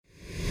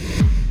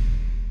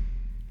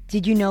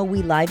Did you know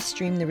we live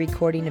stream the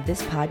recording of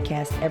this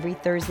podcast every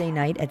Thursday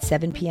night at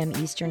 7 p.m.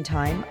 Eastern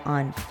Time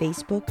on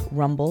Facebook,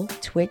 Rumble,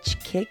 Twitch,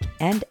 Kick,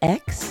 and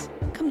X?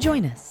 Come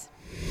join us.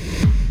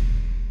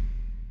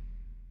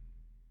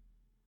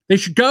 They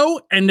should go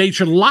and they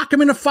should lock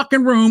him in a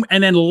fucking room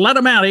and then let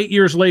him out 8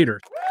 years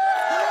later.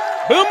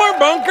 Boomer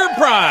Bunker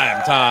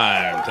Prime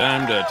Time.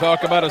 Time to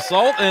talk about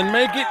assault and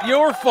make it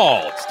your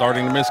fault.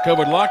 Starting to miss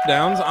COVID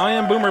lockdowns, I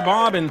am Boomer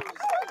Bob, and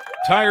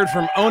tired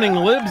from owning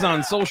libs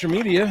on social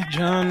media,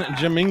 John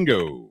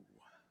Jamingo.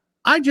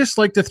 I just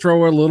like to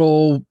throw a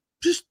little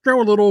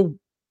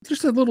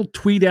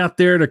tweet out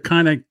there to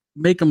kind of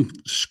make them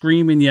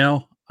scream and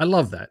yell. I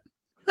love that.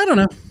 I don't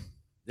know.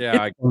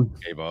 Yeah, I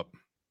gave up.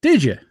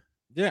 Did you?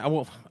 Yeah,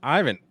 well, I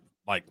haven't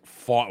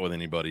fought with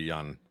anybody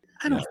on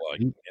any of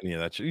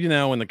that shit.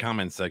 In the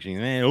comments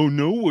section, oh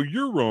no, well,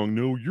 you're wrong.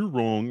 No, you're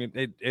wrong.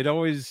 It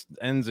always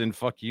ends in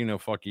fuck you, no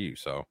fuck you.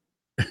 So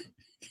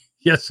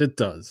yes, it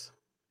does.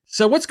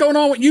 So what's going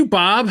on with you,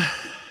 Bob?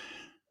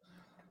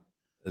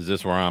 Is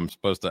this where I'm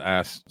supposed to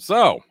ask?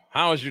 So,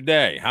 how was your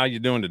day? How you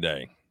doing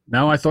today?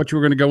 No, I thought you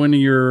were going to go into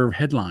your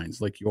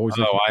headlines like you always.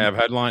 Oh, I have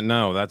headline.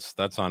 No,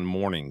 that's on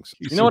mornings.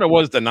 You know what it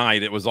was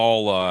tonight? It was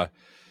all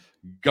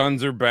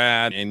guns are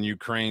bad and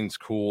Ukraine's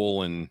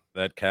cool, and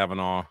that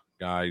Kavanaugh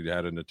guy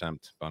had an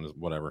attempt on his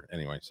whatever.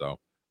 Anyway, so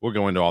we'll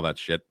go into all that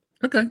shit.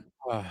 Okay.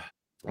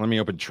 Let me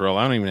open Trello.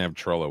 I don't even have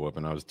Trello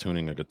open. I was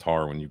tuning a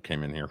guitar when you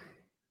came in here.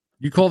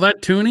 You call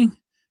that tuning?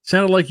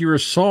 Sounded like you were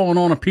sawing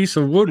on a piece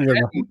of wood.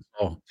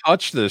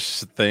 Touched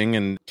this thing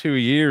in 2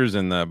 years,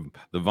 and the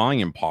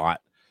volume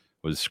pot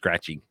was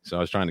scratchy. So I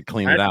was trying to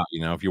clean it out.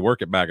 If you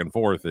work it back and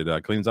forth,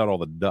 it cleans out all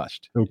the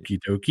dust. Okie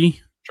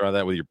dokie. Try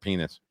that with your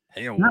penis.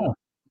 Hell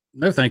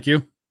no, thank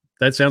you.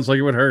 That sounds like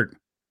it would hurt.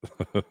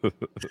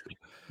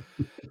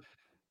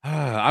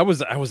 I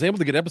was able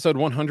to get episode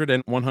 100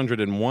 and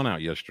 101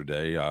 out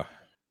yesterday.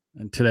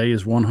 And today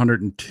is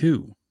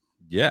 102.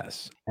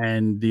 Yes.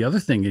 And the other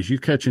thing is you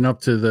catching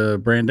up to the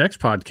Brand X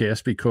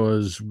podcast,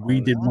 because we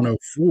did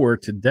 104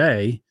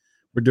 today.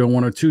 We're doing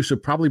 102. So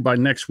probably by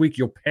next week,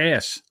 you'll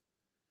pass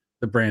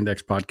the Brand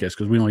X podcast,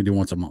 because we only do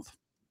once a month.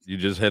 You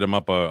just hit them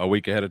up a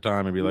week ahead of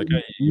time and be like,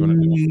 hey, you want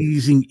to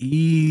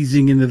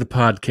easing into the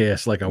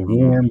podcast like a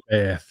warm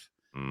bath.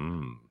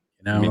 Hot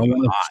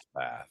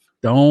bath.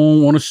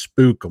 Don't want to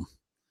spook them.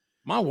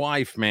 My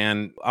wife,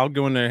 man, I'll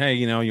go in there. Hey,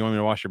 you want me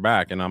to wash your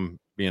back? And I'm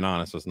being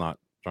honest, it's not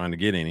trying to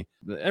get any.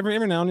 Every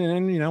now and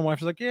then,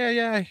 wife's like,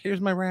 yeah, here's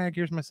my rag,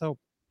 here's my soap.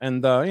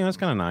 And, it's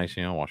kind of nice,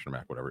 washing her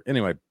back, whatever.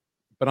 Anyway,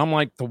 but I'm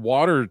like, the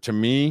water to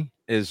me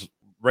is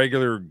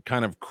regular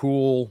kind of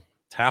cool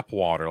tap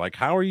water. Like,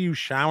 how are you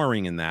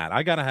showering in that?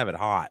 I got to have it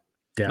hot.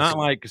 Yes. Not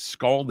like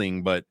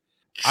scalding, but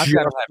I've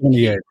got to have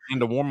heat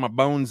to warm my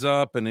bones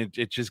up, and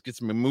it just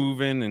gets me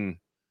moving. And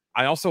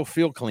I also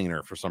feel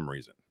cleaner for some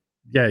reason.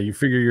 Yeah, you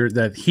figure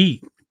that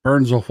heat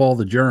burns off all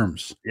the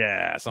germs.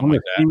 Yeah, something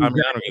like that. I don't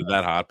get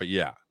that hot, but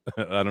yeah,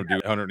 I don't do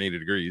 180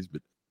 degrees.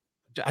 But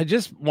I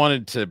just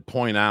wanted to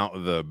point out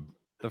the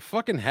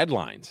fucking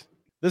headlines.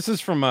 This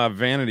is from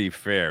Vanity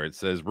Fair. It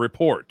says,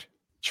 report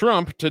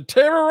Trump to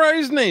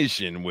terrorize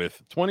nation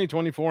with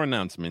 2024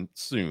 announcement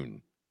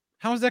soon.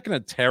 How is that going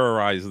to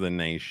terrorize the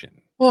nation?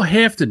 Well,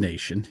 half the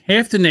nation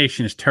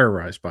is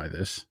terrorized by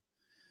this.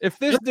 If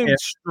this dude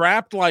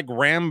strapped like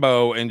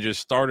Rambo and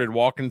just started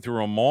walking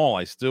through a mall,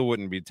 I still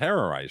wouldn't be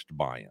terrorized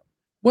by him.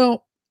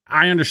 Well,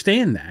 I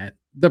understand that.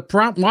 The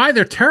problem why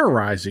they're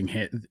terrorizing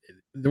him,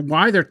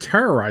 why they're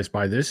terrorized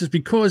by this is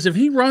because if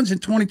he runs in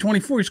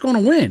 2024, he's going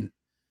to win.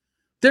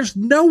 There's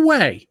no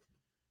way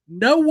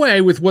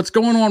with what's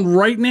going on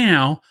right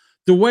now,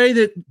 the way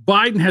that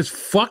Biden has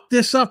fucked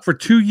this up for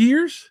 2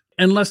 years,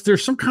 unless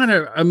there's some kind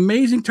of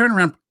amazing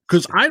turnaround,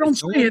 because I don't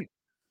see it.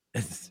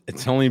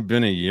 It's only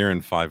been 1 year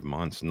and 5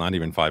 months, not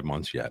even 5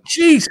 months yet.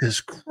 Jesus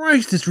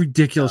Christ, it's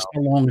ridiculous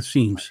how long it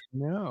seems.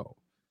 No.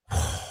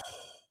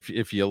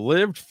 If you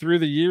lived through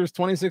the years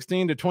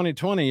 2016 to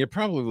 2020, you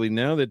probably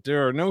know that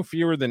there are no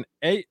fewer than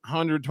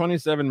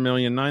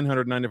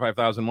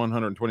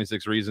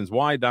 827,995,126 reasons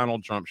why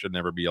Donald Trump should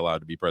never be allowed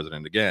to be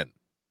president again.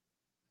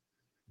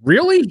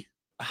 Really?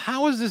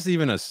 How is this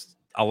even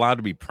allowed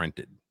to be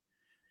printed?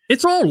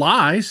 It's all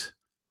lies.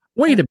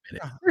 Wait a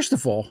minute. First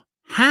of all,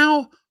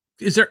 how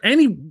is there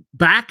any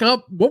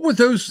backup? What were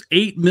those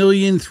 8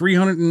 million?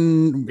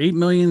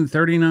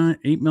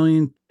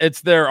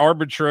 It's their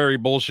arbitrary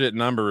bullshit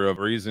number of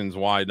reasons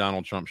why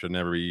Donald Trump should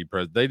never be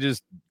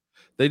president.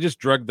 They just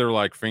drug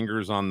their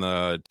fingers on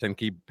the 10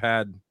 key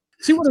pad.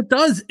 See, what it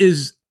does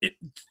is,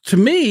 to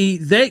me,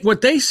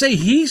 what they say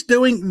he's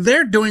doing,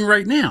 they're doing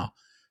right now.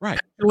 Right.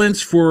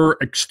 Violence for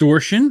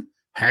extortion.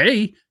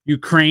 Hey,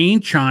 Ukraine,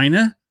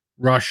 China,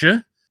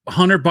 Russia,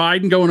 Hunter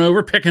Biden going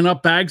over, picking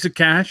up bags of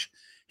cash.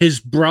 His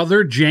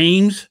brother,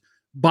 James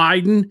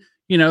Biden,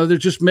 they're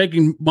just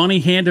making money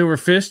hand over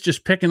fist,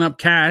 just picking up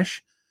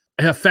cash.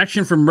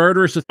 Affection for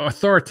murderous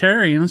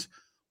authoritarians.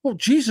 Well,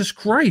 Jesus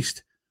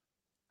Christ.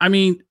 I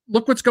mean,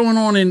 look what's going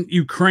on in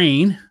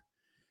Ukraine.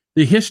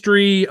 The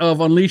history of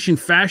unleashing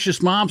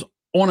fascist mobs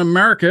on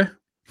America.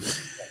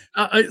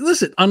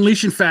 Listen,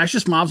 unleashing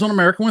fascist mobs on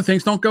America when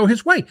things don't go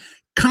his way.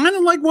 Kind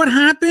of like what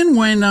happened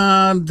when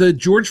the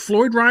George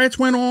Floyd riots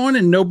went on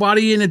and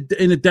nobody in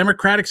the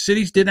Democratic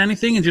cities did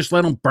anything and just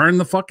let them burn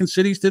the fucking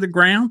cities to the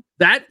ground.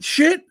 That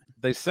shit.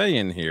 They say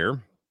in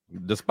here,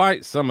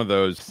 despite some of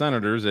those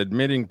senators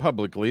admitting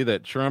publicly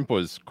that Trump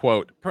was,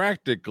 quote,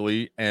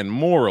 practically and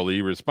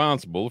morally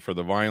responsible for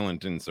the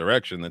violent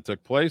insurrection that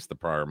took place the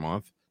prior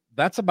month,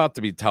 that's about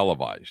to be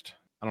televised.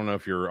 I don't know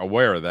if you're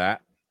aware of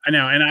that. I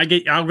know, and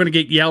I'm going to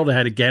get yelled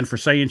at again for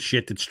saying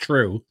shit that's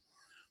true.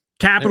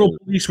 Capitol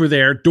Police were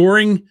there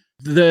during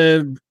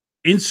the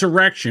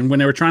insurrection when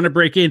they were trying to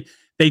break in.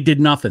 They did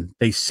nothing.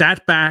 They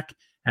sat back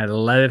and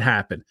let it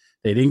happen.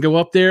 They didn't go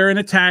up there and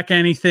attack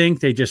anything.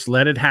 They just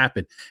let it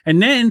happen.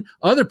 And then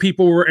other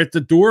people were at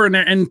the door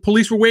and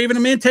police were waving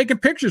them in, taking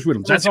pictures with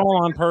them. That's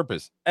all on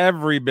purpose.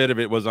 Every bit of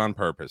it was on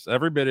purpose.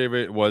 Every bit of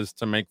it was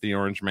to make the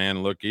Orange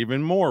Man look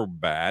even more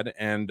bad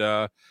and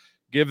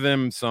give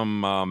them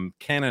some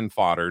cannon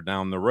fodder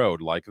down the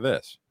road like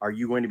this. Are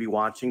you going to be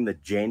watching the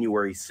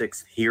January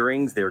 6th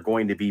hearings? They're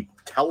going to be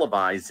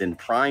televised in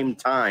prime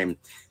time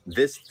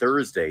this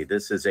Thursday.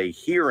 This is a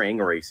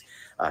hearing or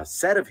a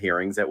set of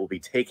hearings that will be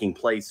taking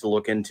place to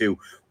look into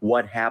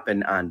what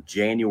happened on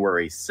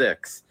January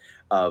 6th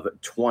of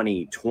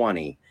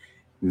 2020.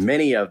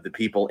 Many of the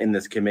people in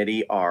this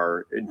committee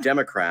are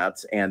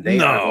Democrats, and they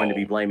are going to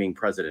be blaming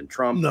President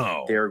Trump.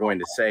 They're going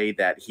to say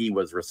that he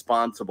was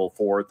responsible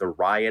for the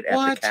riot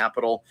at the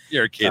Capitol.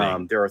 You're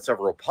kidding. There are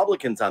several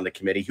Republicans on the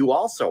committee who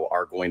also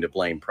are going to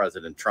blame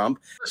President Trump.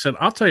 Listen,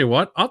 I'll tell you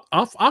what.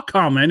 I'll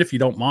comment if you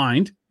don't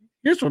mind.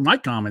 Here's what my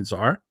comments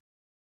are.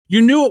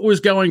 You knew it was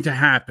going to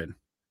happen.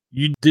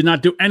 You did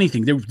not do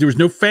anything. There was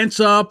no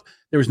fence up.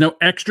 There was no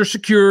extra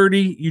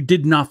security. You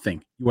did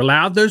nothing. You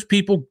allowed those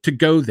people to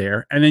go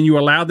there, and then you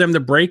allowed them to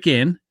break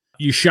in.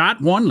 You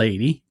shot one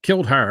lady,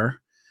 killed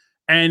her,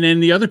 and then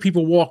the other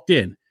people walked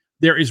in.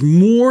 There is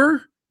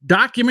more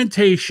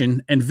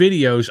documentation and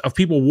videos of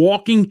people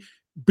walking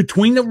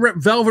between the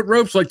velvet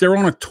ropes like they're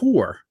on a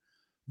tour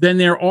than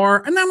there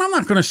are. And I'm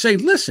not going to say,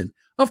 listen,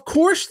 of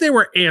course there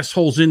were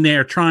assholes in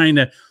there trying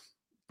to,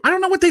 I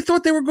don't know what they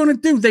thought they were going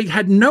to do. They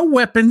had no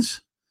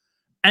weapons,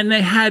 and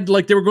they had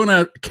they were going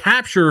to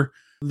capture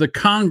the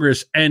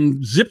Congress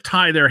and zip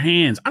tie their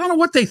hands. I don't know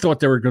what they thought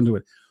they were going to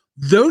do.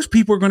 Those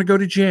people are going to go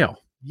to jail.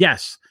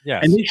 Yes.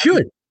 And they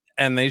should.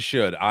 And they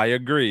should. I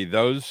agree.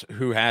 Those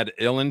who had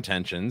ill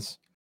intentions,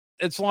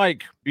 it's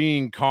like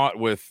being caught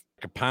with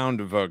a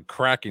pound of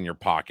crack in your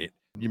pocket.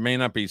 You may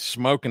not be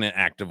smoking it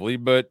actively,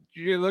 but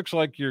it looks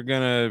like you're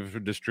going to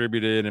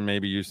distribute it and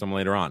maybe use some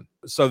later on.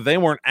 So they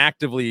weren't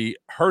actively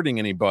hurting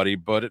anybody,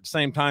 but at the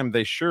same time,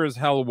 they sure as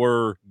hell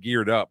were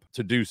geared up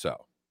to do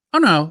so. Oh,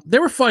 no, they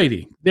were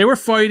fighting. They were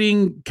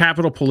fighting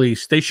Capitol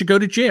Police. They should go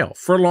to jail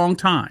for a long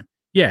time.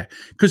 Yeah,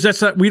 because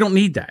we don't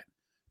need that.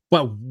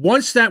 But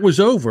once that was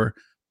over,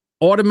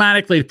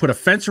 automatically they put a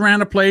fence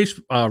around the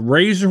place,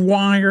 razor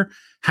wire,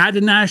 had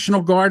the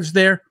National Guards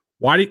there.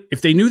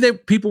 If they knew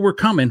that people were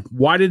coming,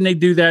 why didn't they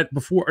do that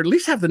before? Or at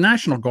least have the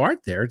National Guard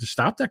there to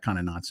stop that kind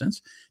of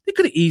nonsense. They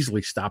could have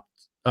easily stopped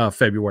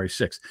February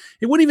 6th.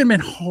 It wouldn't even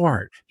been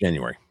hard.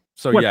 January.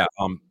 So, yeah.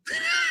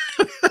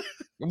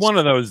 One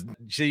of those,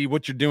 see,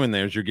 what you're doing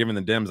there is you're giving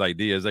the Dems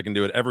ideas. They can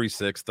do it every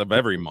 6th of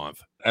every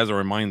month as a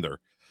reminder.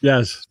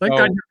 Yes. Thank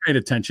God you paid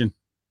attention.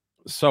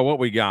 So what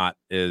we got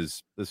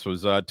is, this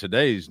was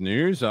today's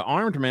news.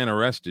 Armed man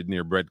arrested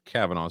near Brett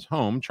Kavanaugh's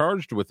home,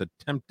 charged with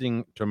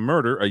attempting to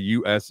murder a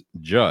U.S.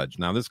 judge.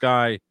 Now, this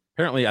guy,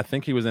 apparently, I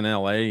think he was in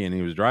L.A. and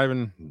he was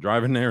driving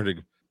there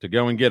to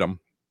go and get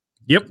him.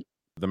 Yep.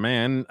 The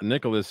man,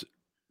 Nicholas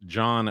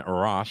John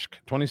Roshk,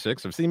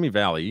 26, of Simi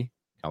Valley,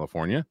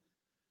 California,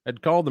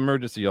 had called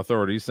emergency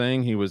authorities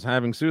saying he was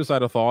having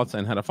suicidal thoughts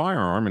and had a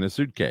firearm in his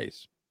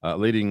suitcase,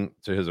 leading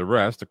to his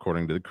arrest,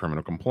 according to the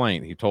criminal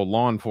complaint. He told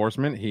law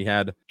enforcement he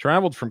had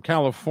traveled from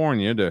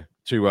California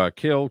to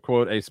kill,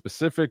 quote, a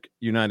specific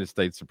United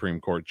States Supreme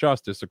Court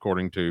justice,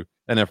 according to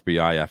an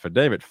FBI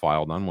affidavit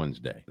filed on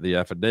Wednesday. The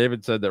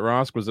affidavit said that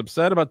Rosk was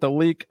upset about the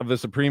leak of the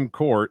Supreme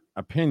Court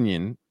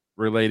opinion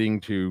relating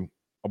to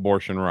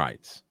abortion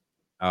rights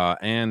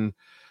and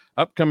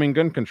upcoming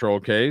gun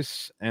control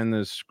case and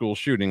the school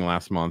shooting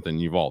last month in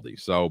Uvalde.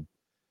 So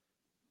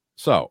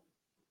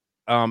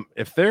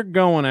if they're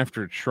going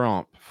after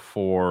Trump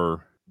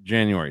for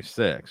January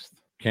 6th,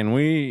 can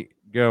we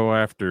go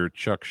after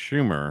Chuck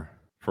Schumer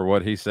for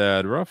what he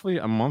said roughly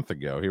a month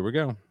ago? Here we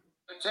go.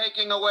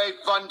 Taking away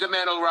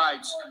fundamental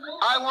rights.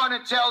 I want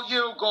to tell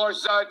you,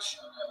 Gorsuch,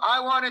 I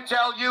want to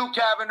tell you,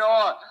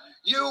 Kavanaugh,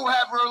 you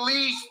have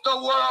released the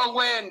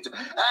whirlwind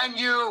and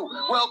you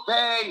will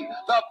pay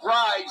the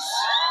price.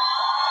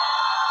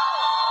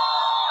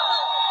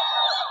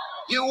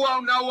 You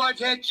won't know what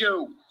hit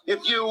you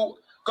if you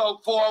go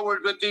forward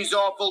with these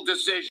awful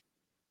decisions.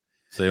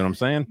 See what I'm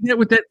saying? Yeah,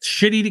 with that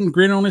shit-eating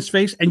grin on his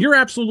face. And you're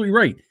absolutely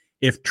right.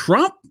 If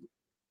Trump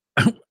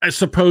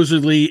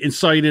supposedly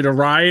incited a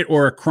riot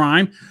or a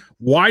crime,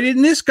 why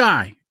didn't this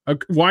guy?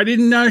 Why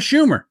didn't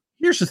Schumer?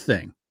 Here's the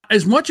thing.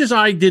 As much as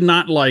I did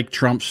not like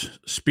Trump's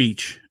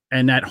speech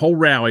and that whole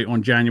rally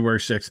on January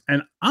 6th.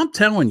 And I'm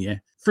telling you,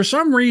 for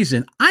some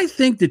reason, I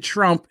think that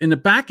Trump, in the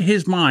back of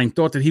his mind,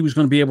 thought that he was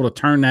going to be able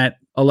to turn that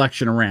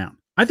election around.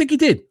 I think he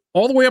did,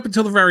 all the way up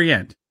until the very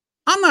end.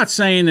 I'm not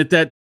saying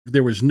that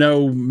there was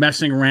no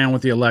messing around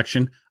with the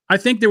election. I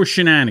think there were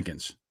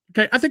shenanigans.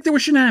 Okay, I think there were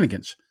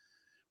shenanigans.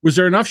 Was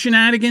there enough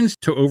shenanigans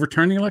to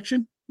overturn the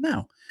election?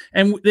 No.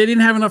 And they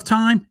didn't have enough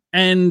time,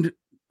 and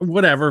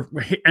whatever.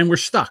 And we're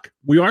stuck.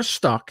 We are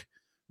stuck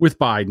with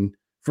Biden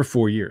for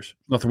 4 years.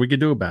 Nothing we can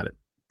do about it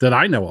that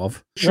I know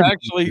of. You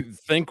actually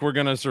think we're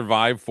going to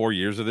survive 4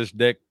 years of this,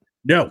 Dick?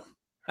 No.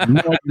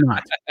 No, I do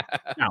not.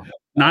 No,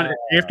 not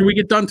after we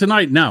get done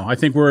tonight. No, I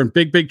think we're in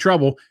big, big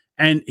trouble.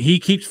 And he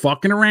keeps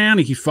fucking around.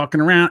 He keeps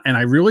fucking around. And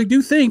I really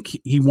do think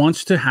he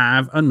wants to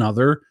have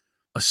a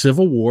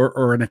civil war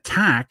or an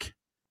attack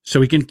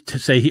so he can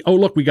say, oh,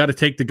 look, we got to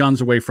take the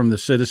guns away from the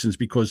citizens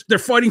because they're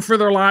fighting for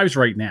their lives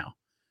right now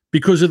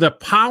because of the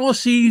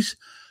policies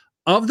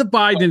of the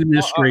Biden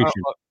administration.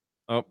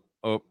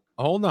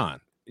 Hold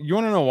on. You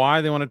want to know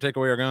why they want to take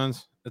away our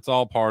guns? It's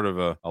all part of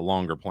a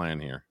longer plan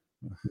here.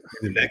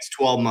 The next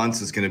 12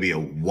 months is going to be a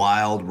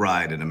wild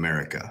ride in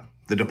America.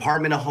 The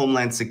Department of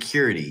Homeland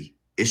Security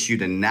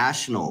issued a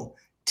national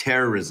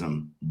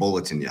terrorism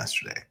bulletin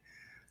yesterday.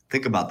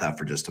 Think about that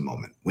for just a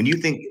moment. When you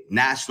think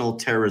national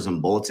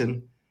terrorism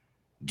bulletin,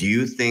 do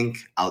you think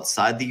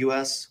outside the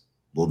U.S.?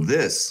 Well,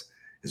 this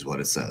is what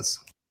it says.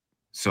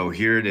 So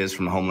here it is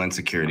from Homeland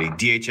Security.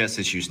 DHS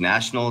issues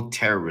National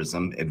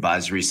Terrorism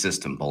Advisory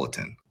System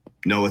Bulletin.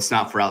 No, it's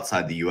not for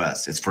outside the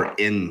U.S. It's for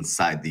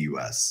inside the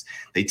U.S.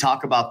 They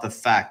talk about the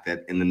fact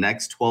that in the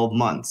next 12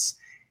 months,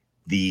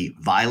 the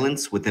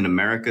violence within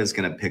America is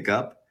going to pick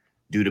up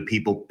due to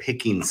people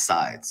picking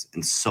sides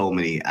in so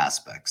many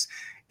aspects.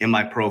 In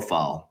my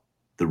profile,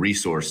 the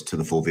resource to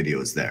the full video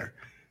is there.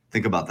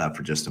 Think about that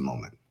for just a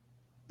moment.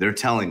 They're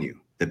telling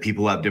you that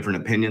people who have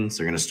different opinions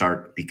are going to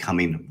start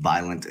becoming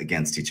violent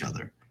against each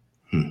other.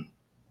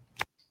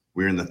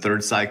 We're in the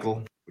third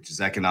cycle, which is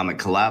economic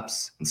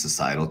collapse and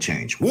societal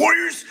change.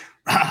 Warriors,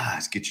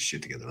 let's get your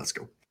shit together. Let's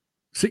go.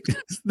 See,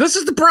 this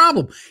is the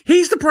problem.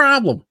 He's the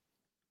problem.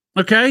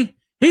 Okay?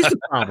 He's the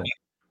problem.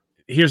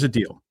 Here's the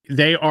deal.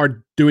 They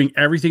are doing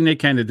everything they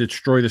can to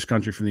destroy this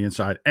country from the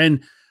inside.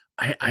 And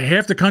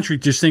half the country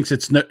just thinks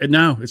it's not going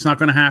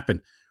to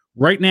happen.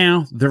 Right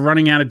now, they're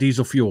running out of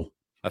diesel fuel.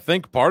 I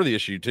think part of the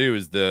issue, too,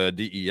 is the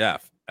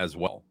DEF as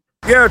well.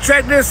 Yo,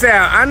 check this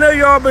out. I know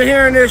y'all been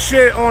hearing this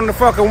shit on the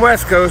fucking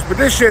West Coast, but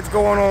this shit's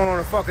going on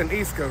the fucking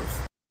East Coast.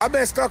 I've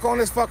been stuck on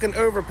this fucking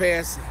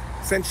overpass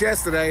since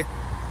yesterday.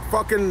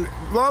 Fucking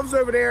Love's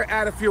over there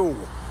out of fuel.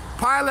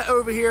 Pilot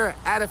over here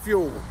out of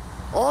fuel.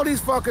 All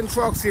these fucking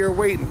trucks here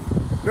waiting.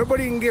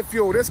 Nobody can get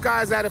fuel. This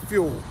guy's out of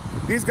fuel.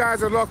 These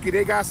guys are lucky.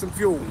 They got some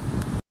fuel.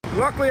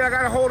 Luckily, I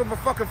got a hold of a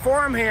fucking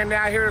farmhand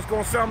out here that's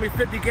gonna sell me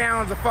 50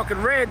 gallons of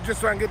fucking red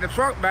just so I can get the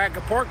truck back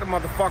and park the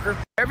motherfucker.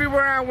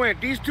 Everywhere I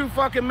went, these two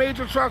fucking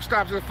major truck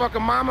stops, there's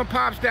fucking mom and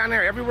pops down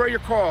there. Everywhere you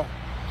call,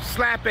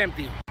 slap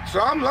empty.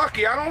 So I'm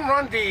lucky. I don't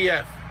run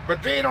DEF,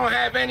 but they don't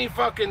have any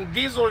fucking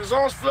diesel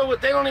exhaust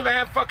fluid. They don't even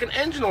have fucking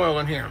engine oil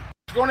in here.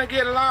 It's gonna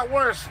get a lot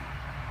worse.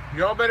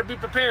 Y'all better be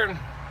prepared.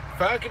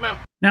 Fuck him out.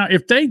 Now,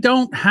 if they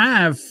don't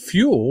have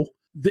fuel,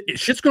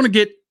 shit's going to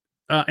get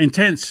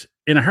intense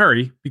in a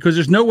hurry because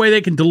there's no way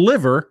they can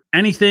deliver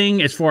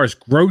anything as far as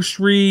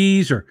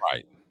groceries or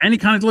any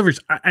kind of deliveries.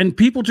 And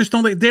people just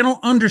they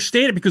don't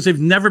understand it because they've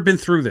never been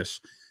through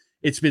this.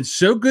 It's been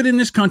so good in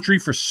this country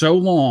for so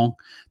long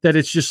that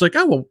it's just like,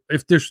 oh, well,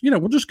 if there's,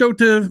 we'll just go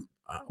to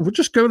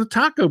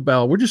Taco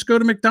Bell. We'll just go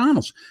to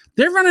McDonald's.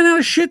 They're running out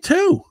of shit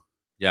too.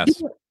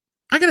 Yes.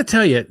 I got to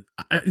tell you,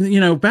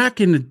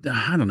 back in,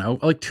 I don't know,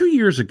 like 2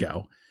 years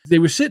ago, they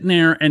were sitting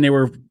there and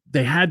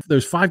they had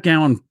those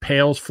 5-gallon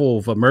pails full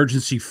of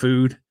emergency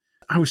food.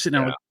 I was sitting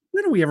there like,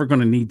 when are we ever going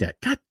to need that?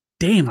 God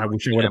damn, I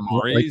wish I would have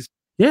bought.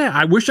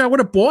 I wish I would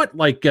have bought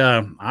like,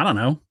 I don't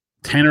know,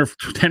 10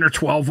 or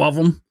 12 of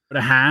them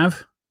to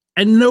have.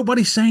 And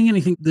nobody's saying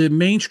anything. The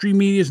mainstream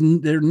media,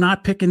 they're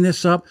not picking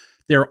this up.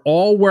 They're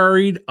all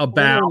worried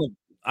about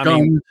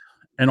guns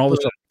and all this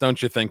stuff.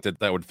 Don't you think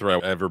that would throw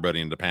everybody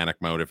into panic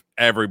mode if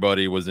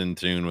everybody was in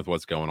tune with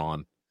what's going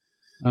on?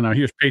 I know.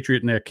 Here's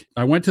Patriot Nick.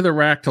 I went to the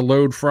rack to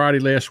load Friday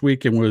last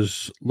week and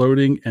was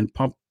loading and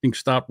pumping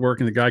stopped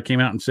working. The guy came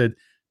out and said,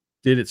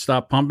 "Did it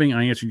stop pumping?"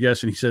 I answered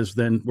yes. And he says,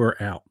 "Then we're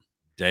out."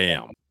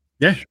 Damn.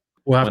 Yeah.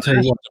 Well, I'll tell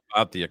you what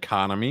about the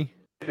economy.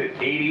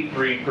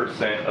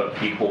 83% of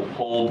people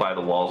polled by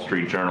the Wall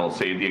Street Journal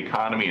say the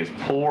economy is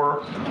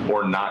poor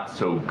or not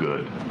so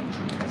good.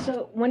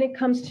 So when it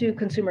comes to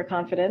consumer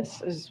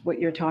confidence, is what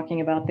you're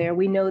talking about there,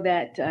 we know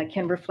that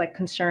can reflect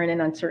concern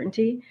and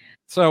uncertainty.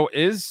 So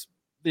is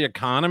the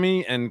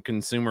economy and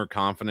consumer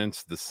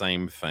confidence the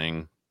same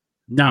thing?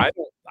 No.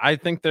 I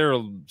think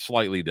they're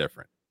slightly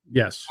different.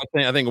 Yes.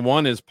 I think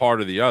one is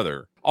part of the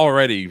other.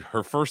 Already,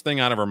 her first thing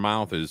out of her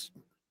mouth is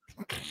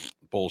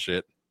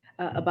bullshit.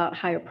 About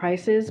higher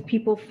prices.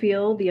 People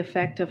feel the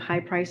effect of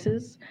high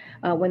prices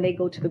when they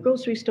go to the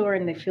grocery store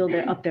and they feel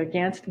they're up their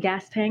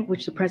gas tank,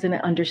 which the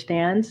president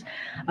understands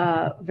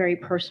very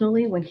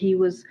personally when he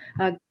was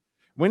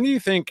When do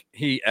you think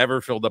he ever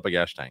filled up a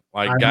gas tank?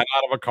 Like got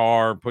out of a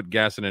car, put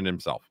gas in it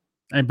himself?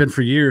 I've been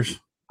for years.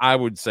 I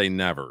would say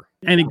never.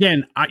 And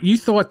again, you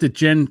thought that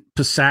Jen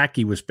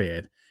Psaki was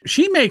bad.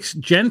 She makes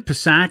Jen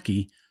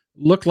Psaki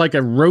look like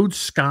a Rhodes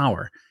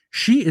Scholar.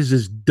 She is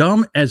as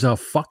dumb as a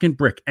fucking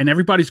brick. And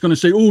everybody's going to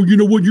say, oh, you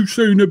know what? You're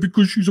saying that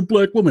because she's a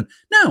black woman.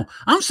 No,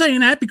 I'm saying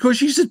that because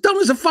she's as dumb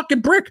as a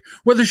fucking brick,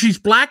 whether she's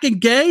black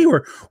and gay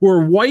or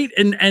white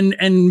and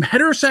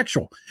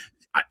heterosexual.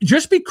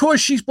 Just because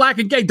she's black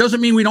and gay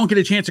doesn't mean we don't get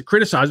a chance to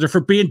criticize her for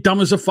being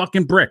dumb as a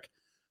fucking brick.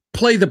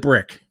 Play the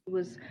brick.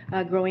 Was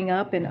growing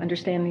up and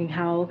understanding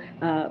how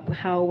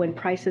when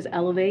prices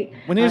elevate,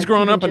 when he was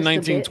growing up in how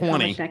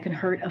 1920, much that can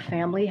hurt a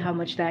family, how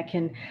much that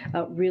can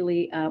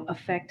really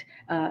affect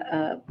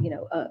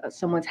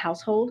someone's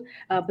household.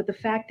 But the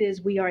fact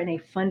is, we are in a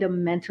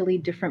fundamentally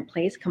different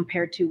place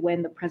compared to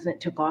when the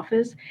president took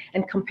office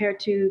and compared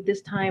to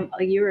this time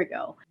a year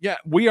ago. Yeah,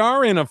 we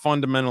are in a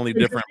fundamentally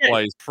different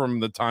place from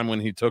the time when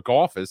he took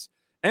office.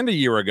 And a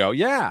year ago,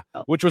 yeah,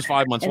 which was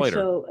 5 months later.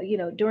 So,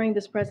 during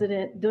this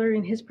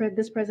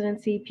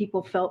presidency,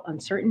 people felt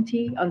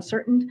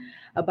uncertain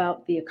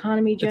about the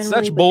economy generally. It's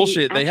such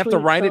bullshit. They have to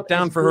write it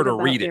down for her to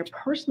read it. Their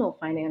personal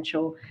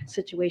financial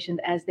situation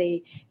as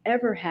they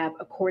ever have,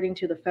 according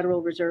to the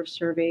Federal Reserve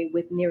Survey,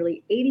 with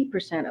nearly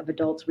 80% of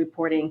adults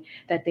reporting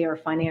that they are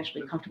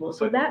financially comfortable.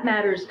 So that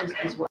matters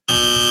as well.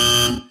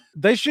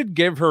 They should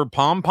give her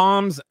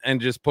pom-poms and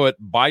just put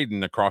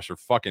Biden across her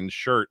fucking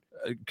shirt.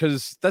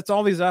 Because that's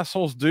all these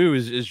assholes do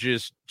is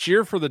just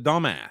cheer for the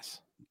dumbass.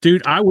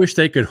 Dude, I wish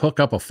they could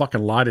hook up a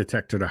fucking lie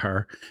detector to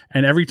her,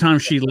 and every time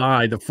she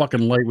lied, the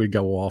fucking light would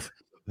go off.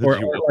 Or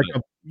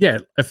like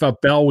if a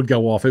bell would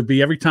go off, it'd be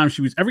every time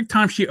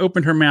she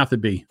opened her mouth,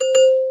 it'd be.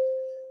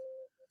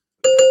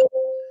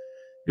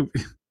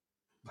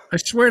 I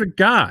swear to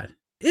God,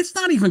 it's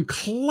not even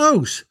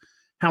close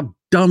how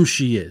dumb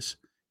she is.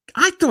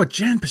 I thought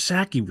Jen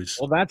Psaki was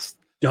that's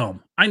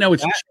dumb. I know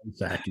it's Jen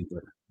Psaki,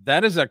 but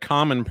that is a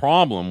common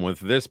problem with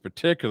this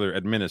particular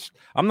administration.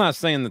 I'm not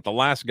saying that the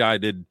last guy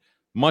did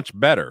much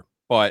better,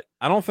 but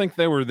I don't think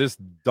they were this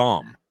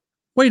dumb.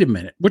 Wait a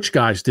minute. Which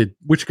guy?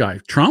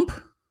 Trump?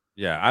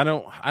 Yeah,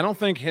 I don't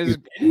think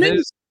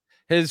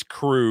his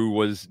crew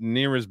was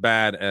near as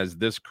bad as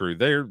this crew.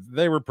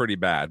 They were pretty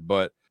bad,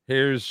 but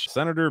here's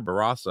Senator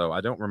Barrasso.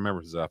 I don't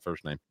remember his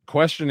first name.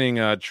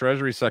 Questioning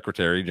Treasury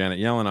Secretary Janet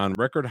Yellen on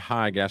record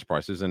high gas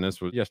prices, and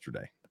this was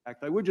yesterday.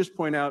 I would just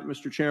point out,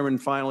 Mr. Chairman,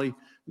 finally,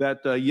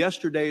 that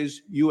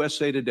yesterday's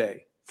USA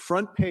Today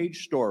front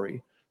page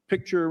story,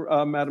 picture,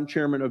 Madam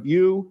Chairman, of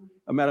you,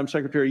 Madam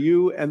Secretary,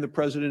 you and the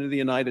President of the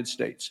United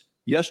States.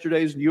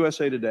 Yesterday's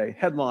USA Today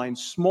headline,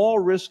 small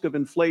risk of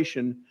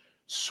inflation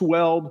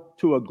swelled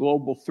to a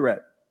global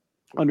threat.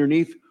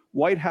 Underneath,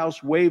 White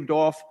House waved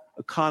off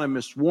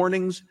economists'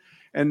 warnings,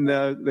 and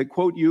they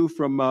quote you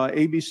from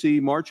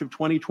ABC, March of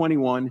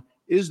 2021,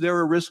 is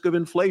there a risk of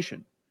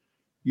inflation?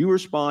 You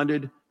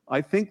responded, I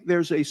think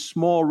there's a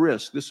small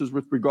risk. This is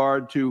with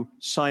regard to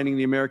signing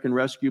the American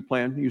Rescue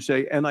Plan. You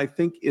say, and I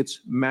think it's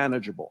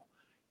manageable.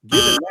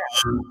 Given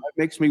that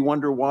makes me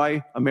wonder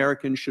why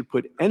Americans should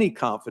put any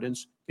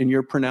confidence in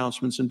your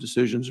pronouncements and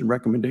decisions and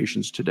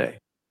recommendations today.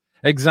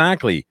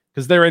 Exactly,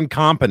 because they're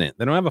incompetent.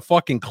 They don't have a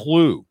fucking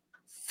clue.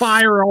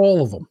 Fire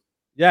all of them.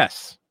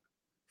 Yes.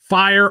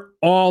 Fire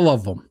all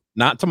of them.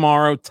 Not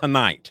tomorrow,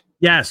 tonight.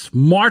 Yes,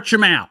 march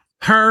them out.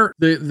 Her,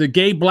 the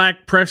gay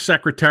black press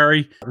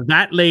secretary,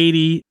 that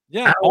lady.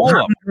 Yeah,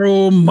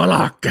 Alejandro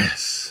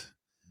Mayorkas.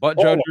 But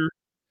Judge,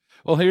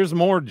 well, here's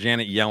more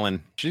Janet Yellen.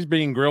 She's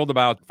being grilled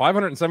about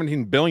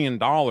 $517 billion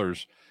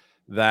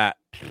that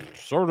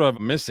sort of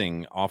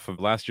missing off of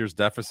last year's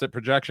deficit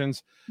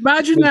projections.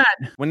 Imagine that.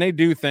 When they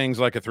do things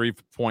like a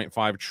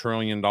 $3.5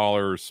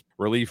 trillion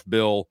relief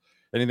bill,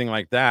 anything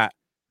like that,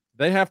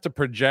 they have to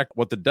project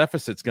what the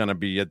deficit's going to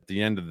be at the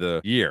end of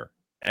the year.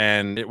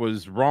 And it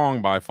was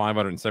wrong by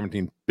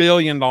 $517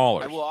 billion.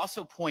 I will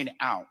also point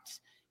out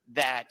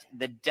that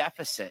the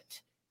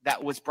deficit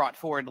that was brought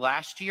forward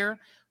last year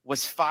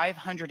was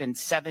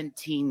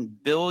 $517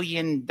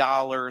 billion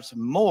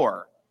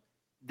more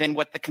than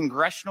what the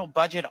Congressional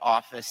Budget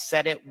Office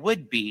said it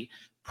would be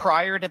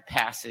prior to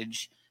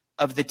passage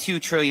of the $2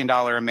 trillion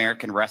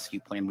American Rescue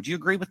Plan. Would you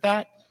agree with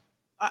that?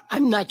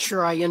 I'm not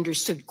sure I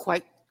understood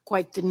quite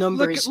the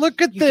numbers.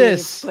 Look at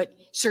this. But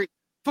sir,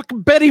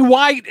 fucking Betty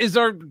White is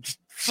our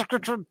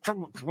secretary.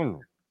 You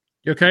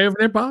okay over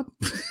there, Bob?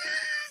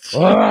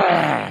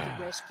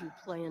 rescue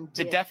plan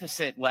The did.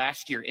 deficit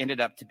last year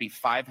ended up to be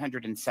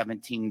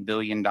 $517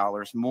 billion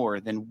more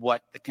than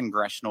what the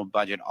Congressional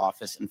Budget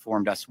Office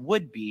informed us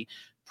would be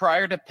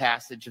prior to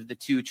passage of the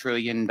 $2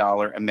 trillion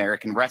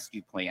American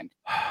Rescue Plan.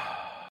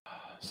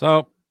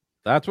 So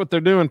that's what they're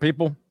doing,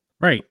 people.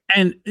 Right.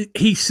 And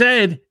he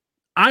said,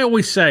 I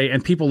always say,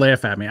 and people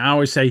laugh at me, I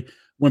always say,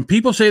 when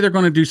people say they're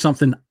going to do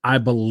something, I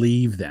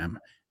believe them.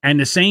 And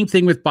the same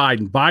thing with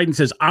Biden. Biden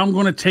says, I'm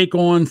going to take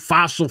on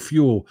fossil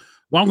fuel.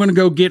 Well, I'm going to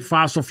go get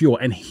fossil fuel.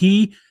 And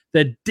he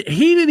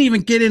didn't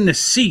even get in the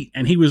seat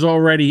and he was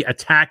already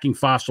attacking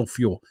fossil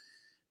fuel.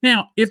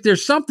 Now, if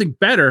there's something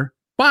better,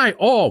 by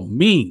all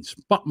means,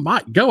 but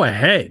go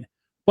ahead.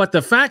 But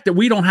the fact that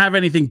we don't have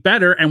anything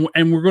better and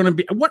we're going to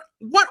be what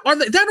are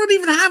they? They don't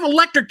even have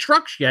electric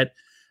trucks yet,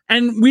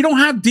 and we don't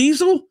have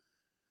diesel.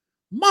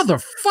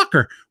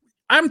 Motherfucker.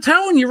 I'm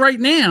telling you right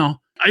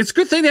now, it's a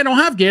good thing they don't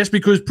have gas,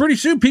 because pretty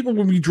soon people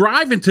will be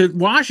driving to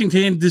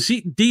Washington,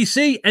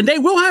 D.C., and they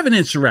will have an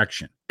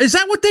insurrection. Is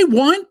that what they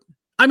want?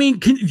 I mean,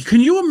 can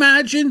you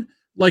imagine,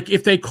 like,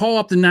 if they call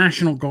up the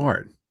National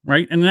Guard,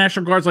 right? And the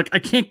National Guard's like, I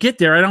can't get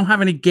there. I don't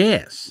have any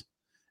gas.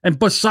 And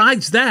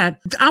besides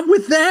that, I'm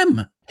with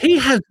them. He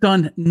has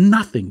done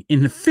nothing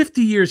in the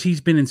 50 years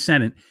he's been in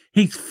Senate.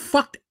 He's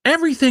fucked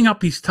everything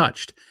up he's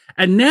touched.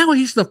 And now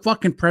he's the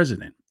fucking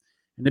president.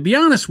 And to be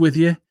honest with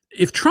you,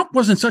 if Trump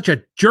wasn't such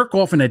a jerk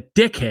off and a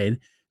dickhead,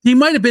 he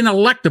might have been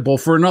electable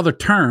for another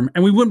term,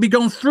 and we wouldn't be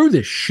going through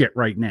this shit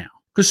right now.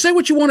 Because say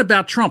what you want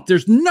about Trump,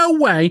 there's no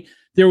way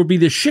there would be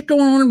this shit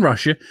going on in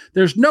Russia.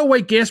 There's no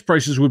way gas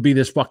prices would be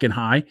this fucking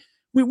high.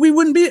 We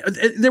wouldn't be,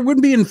 there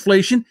wouldn't be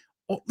inflation.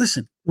 Oh,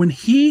 listen, when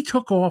he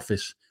took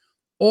office,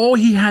 all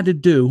he had to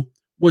do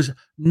was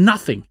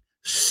nothing.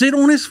 Sit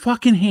on his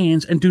fucking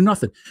hands and do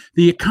nothing.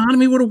 The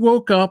economy would have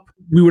woke up.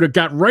 We would have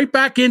got right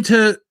back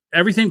into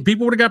everything.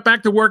 People would have got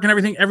back to work and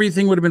everything.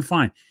 Everything would have been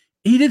fine.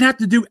 He didn't have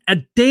to do a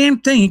damn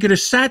thing. He could have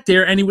sat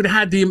there and he would have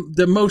had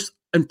the most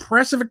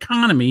impressive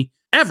economy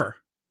ever.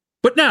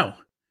 But no,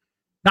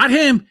 not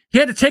him. He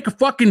had to take a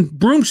fucking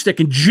broomstick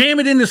and jam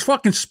it in his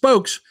fucking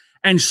spokes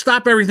and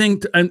stop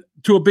everything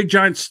to a big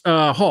giant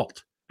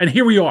halt. And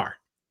here we are.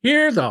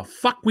 Here the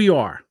fuck we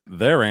are.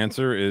 Their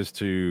answer is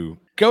to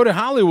go to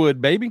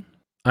Hollywood, baby.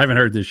 I haven't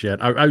heard this yet.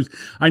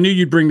 I knew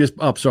you'd bring this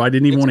up, so I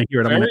didn't even want to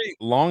hear it. Very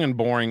long and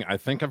boring. I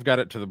think I've got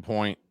it to the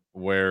point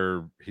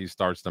where he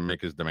starts to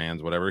make his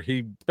demands, whatever.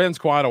 He spends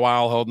quite a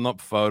while holding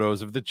up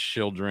photos of the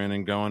children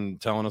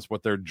and telling us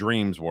what their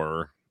dreams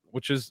were,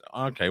 which is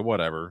okay,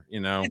 whatever, you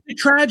know.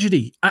 It's a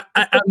tragedy.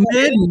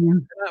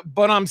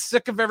 But I'm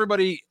sick of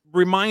everybody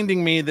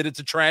reminding me that it's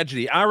a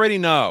tragedy. I already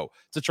know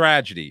it's a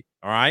tragedy.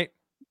 All right.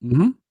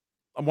 Mm-hmm.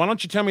 Why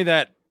don't you tell me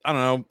that, I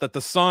don't know, that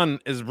the sun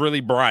is really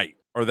bright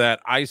or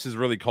that ice is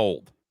really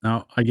cold?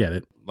 No, I get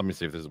it. Let me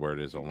see if this is where it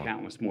is. Hold on.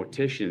 Countless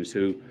morticians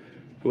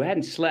who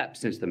hadn't slept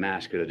since the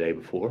massacre the day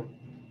before,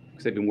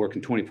 because they've been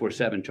working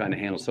 24/7 trying to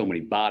handle so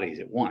many bodies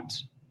at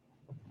once.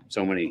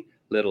 So many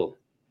little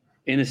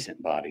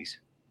innocent bodies.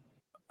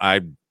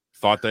 I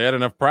thought they had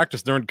enough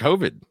practice during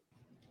COVID.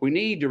 We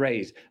need to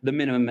raise the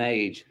minimum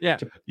age. Yeah.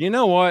 You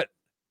know what?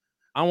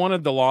 I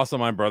wanted the loss of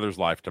my brother's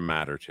life to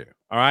matter too.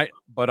 All right.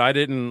 But I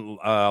didn't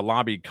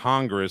lobby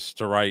Congress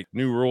to write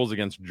new rules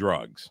against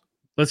drugs.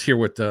 Let's hear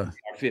what the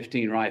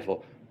AR-15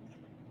 rifle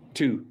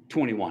to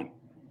 21.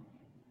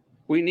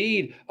 We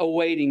need a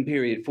waiting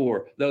period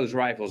for those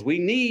rifles. We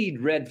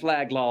need red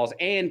flag laws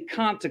and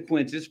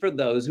consequences for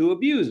those who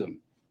abuse them.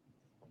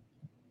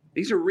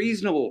 These are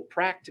reasonable,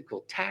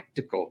 practical,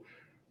 tactical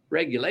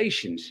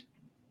regulations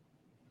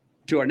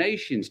to our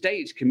nation,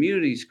 states,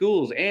 communities,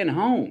 schools, and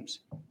homes.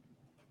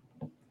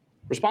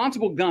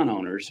 Responsible gun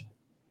owners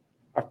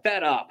are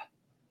fed up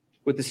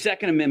with the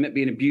Second Amendment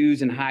being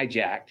abused and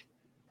hijacked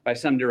by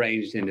some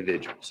deranged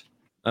individuals.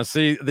 Now,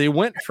 see, they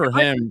went for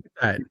him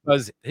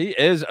because he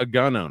is a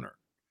gun owner.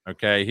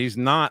 Okay. He's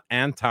not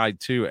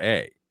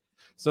anti-2A.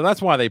 So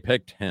that's why they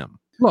picked him.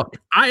 Look,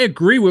 I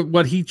agree with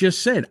what he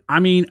just said. I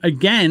mean,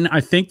 again, I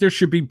think there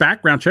should be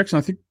background checks.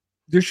 And I think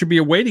there should be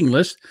a waiting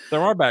list.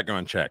 There are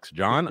background checks,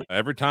 John.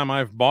 Every time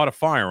I've bought a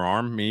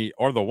firearm, me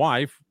or the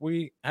wife,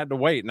 we had to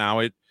wait. Now,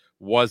 it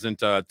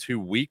wasn't a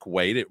 2-week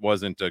wait. It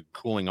wasn't a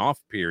cooling off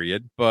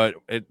period, but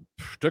it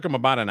took them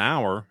about an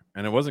hour.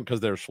 And it wasn't because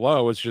they're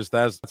slow. It's just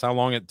that's how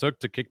long it took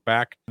to kick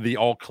back the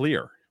all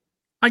clear.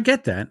 I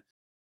get that.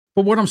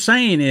 But what I'm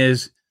saying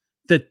is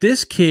that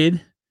this kid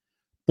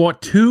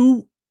bought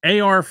 2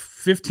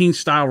 AR-15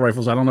 style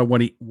rifles. I don't know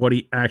what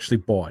he actually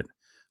bought.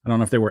 I don't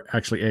know if they were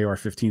actually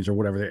AR-15s or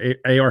whatever.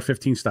 They're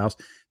AR-15 styles.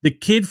 The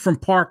kid from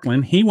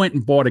Parkland, he went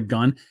and bought a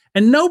gun,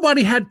 and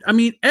nobody had. I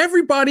mean,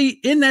 everybody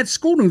in that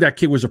school knew that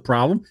kid was a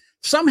problem.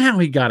 Somehow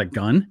he got a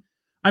gun.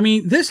 I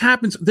mean, this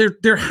happens.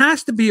 There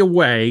has to be a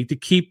way to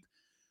keep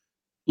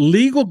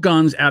legal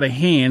guns out of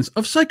hands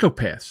of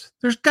psychopaths.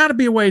 There's got to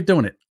be a way of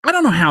doing it. I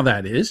don't know how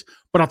that is,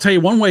 but I'll tell you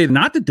one way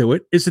not to do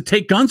it is to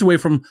take guns away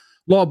from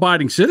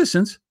law-abiding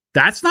citizens.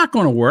 That's not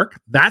going to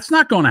work. That's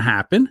not going to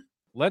happen.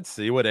 Let's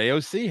see what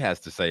AOC has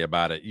to say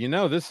about it. You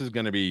know, this is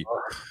going to be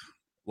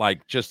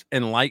like just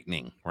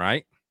enlightening,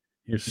 right?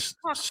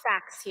 Talk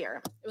facts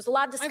here. There was a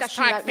lot of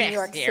discussion about New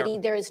York City.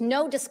 There is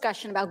no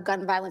discussion about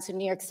gun violence in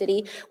New York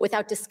City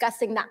without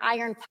discussing the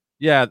iron.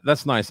 Yeah,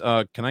 that's nice.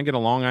 Can I get a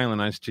Long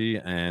Island iced tea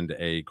and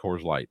a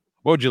Coors Light?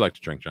 What would you like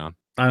to drink, John?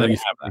 I think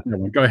have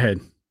that. Go ahead.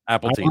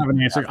 Apple tea. I don't have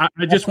an answer.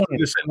 I just wanted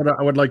to say what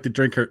I would like to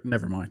drink.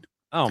 Never mind.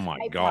 Oh my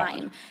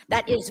God.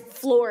 That is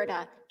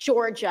Florida,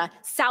 Georgia,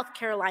 South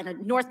Carolina,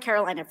 North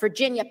Carolina,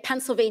 Virginia,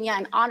 Pennsylvania,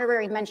 and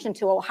honorary mention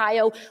to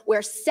Ohio,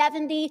 where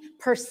 70%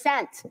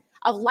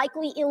 of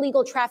likely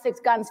illegal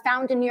trafficked guns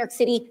found in New York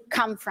City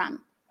come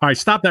from. All right,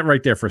 stop that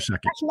right there for a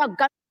second. All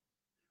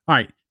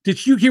right.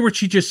 Did you hear what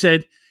she just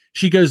said?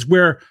 She goes,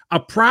 where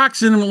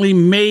approximately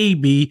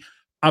maybe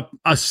a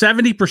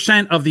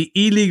 70% of the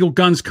illegal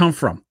guns come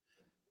from.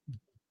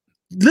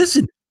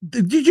 Listen,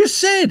 you just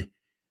said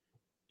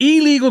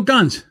illegal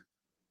guns.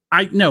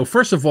 I know,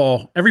 first of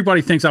all,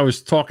 everybody thinks I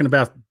was talking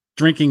about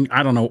drinking,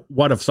 I don't know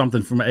what, of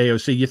something from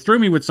AOC. You threw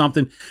me with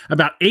something.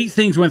 About 8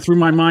 things went through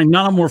my mind.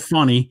 None of them were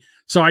funny.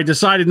 So I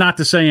decided not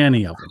to say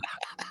any of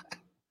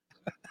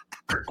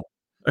them.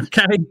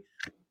 Okay.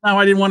 No,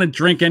 I didn't want to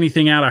drink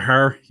anything out of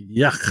her.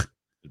 Yuck.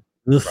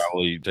 Ugh.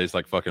 Probably tastes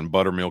like fucking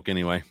buttermilk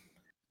anyway.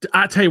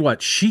 I'll tell you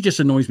what, she just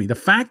annoys me. The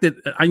fact that,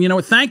 you know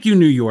what, thank you,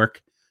 New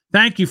York.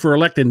 Thank you for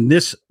electing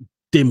this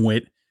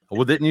dimwit.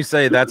 Well, didn't you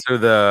say that's who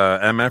the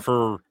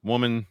MFer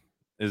woman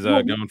is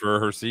going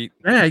for her seat?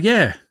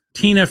 Yeah.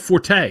 Tina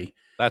Forte.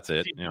 That's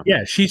it.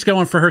 Yeah, she's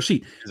going for her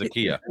seat. She's a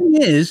Kia. The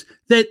thing is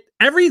that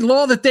every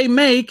law that they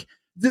make,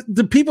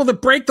 the people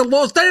that break the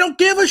laws, they don't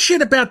give a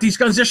shit about these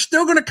guns. They're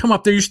still going to come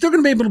up there. You're still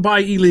going to be able to buy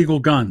illegal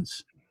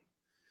guns.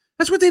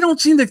 That's what they don't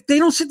seem to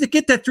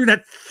get that through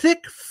that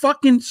thick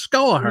fucking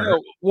skull of her.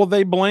 Well,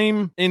 they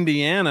blame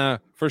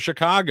Indiana for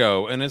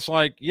Chicago, and it's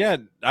like, yeah,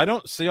 I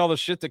don't see all the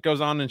shit that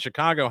goes on in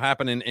Chicago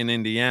happening in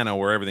Indiana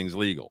where everything's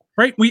legal.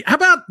 Right? How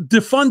about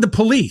defund the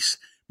police?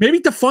 Maybe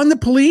defund the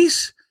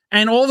police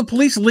and all the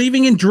police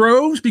leaving in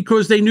droves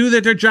because they knew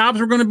that their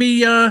jobs were going to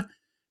be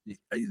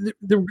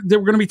they were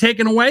going to be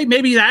taken away.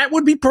 Maybe that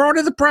would be part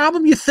of the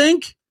problem, you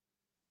think?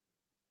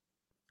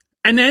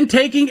 And then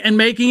taking and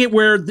making it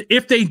where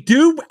if they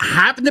do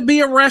happen to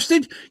be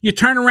arrested, you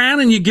turn around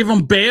and you give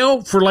them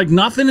bail for like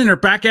nothing and they're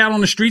back out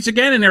on the streets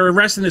again and they're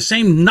arresting the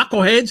same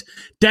knuckleheads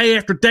day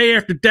after day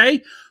after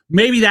day.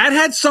 Maybe that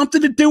had something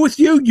to do with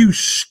you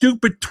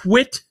stupid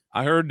twit.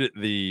 I heard that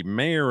the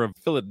mayor of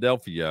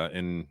Philadelphia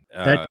in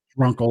that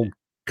drunk old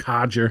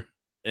codger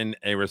in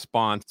a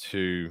response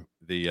to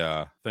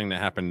the thing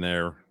that happened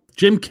there,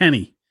 Jim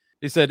Kenney,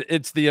 he said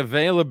it's the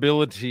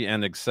availability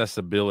and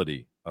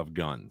accessibility of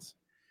guns.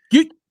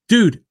 That's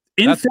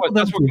what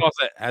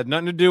caused it. Had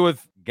nothing to do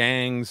with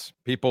gangs,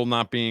 people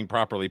not being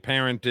properly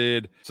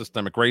parented,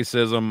 systemic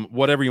racism,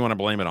 whatever you want to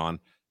blame it on.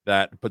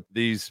 That put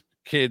these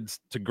kids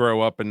to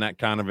grow up in that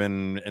kind of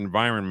an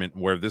environment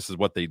where this is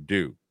what they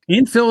do.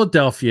 In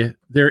Philadelphia,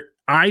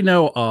 I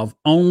know of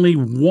only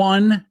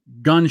one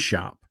gun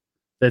shop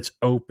that's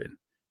open,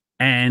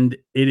 and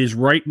it is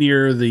right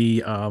near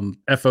the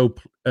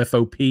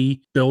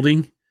FOP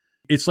building.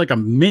 It's like a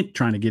mint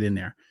trying to get in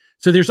there.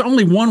 So there's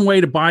only one way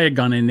to buy a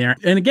gun in there.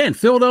 And again,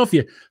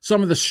 Philadelphia,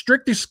 some of the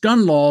strictest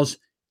gun laws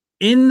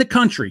in the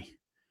country.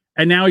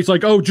 And now he's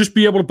like, oh, just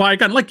be able to buy a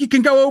gun. Like you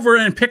can go over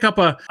and pick up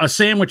a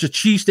sandwich, a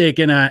cheesesteak,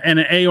 and an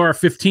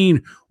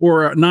AR-15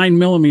 or a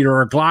 9mm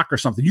or a Glock or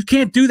something. You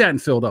can't do that in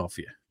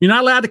Philadelphia. You're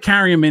not allowed to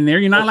carry them in there.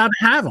 You're not allowed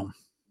to have them.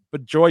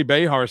 But Joy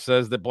Behar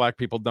says that black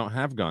people don't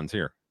have guns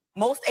here.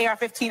 Most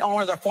AR-15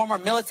 owners are former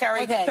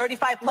military,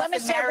 35 plus Let me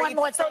say married. one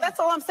more thing. So that's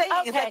all I'm saying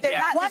is that they're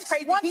not just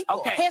crazy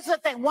people. Here's the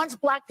thing. Once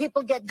black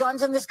people get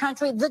guns in this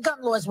country, the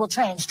gun laws will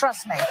change.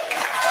 Trust me.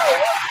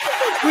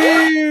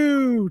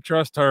 Woo!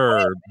 Trust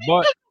her.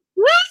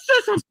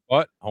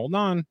 But hold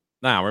on.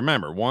 Now,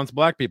 remember, once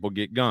black people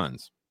get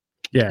guns,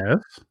 yes,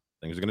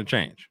 things are going to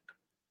change.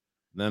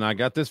 Then I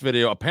got this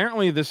video.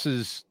 Apparently, this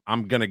is,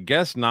 I'm going to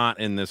guess,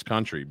 not in this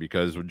country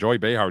because Joy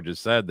Behar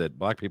just said that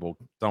black people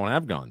don't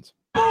have guns.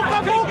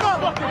 Tell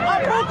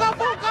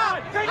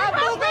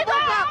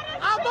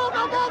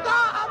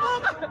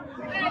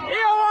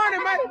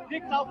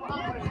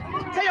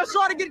your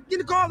shorty get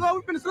the car go.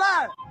 We finna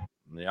slide.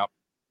 Yep.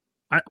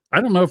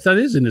 I don't know if that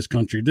is in this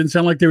country. It didn't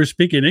sound like they were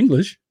speaking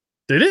English.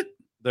 Did it?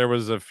 There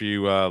was a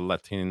few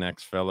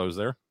Latinx fellows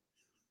there.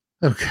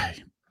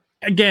 Okay.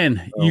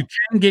 Again, you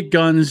can get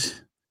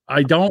guns.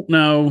 I don't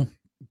know.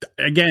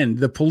 Again,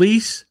 the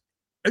police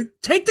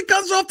take the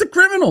guns off the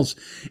criminals.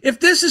 If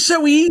this is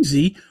so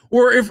easy,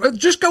 or if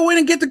just go in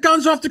and get the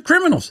guns off the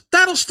criminals,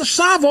 that'll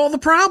solve all the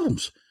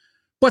problems.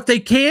 But they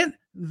can't.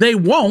 They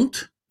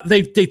won't.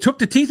 They took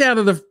the teeth out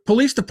of the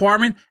police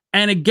department.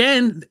 And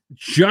again,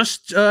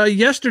 just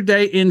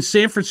yesterday in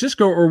San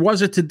Francisco, or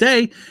was it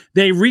today,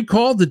 they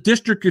recalled the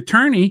district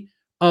attorney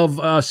of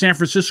San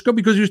Francisco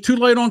because he was too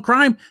light on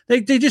crime.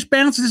 They just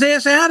bounced his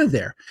ass out of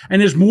there.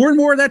 And there's more and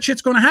more of that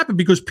shit's going to happen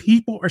because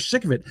people are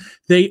sick of it.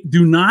 They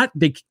don't want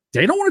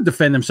to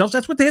defend themselves.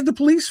 That's what they have the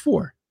police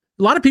for.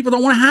 A lot of people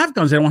don't want to have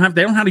guns. They don't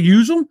know how to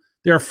use them.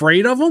 They're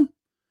afraid of them.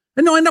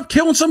 And they'll end up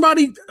killing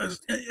somebody,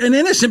 an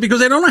innocent, because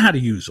they don't know how to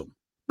use them.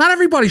 Not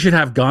everybody should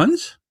have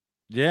guns.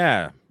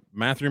 Yeah.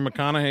 Matthew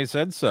McConaughey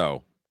said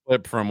so.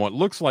 Clip from what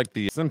looks like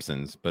The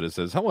Simpsons, but it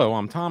says, "Hello,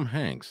 I'm Tom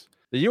Hanks.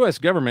 The U.S.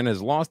 government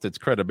has lost its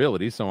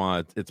credibility,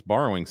 so it's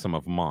borrowing some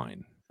of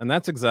mine." And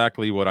that's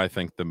exactly what I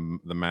think the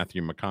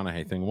Matthew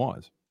McConaughey thing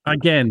was.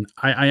 Again,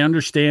 I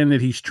understand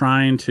that he's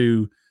trying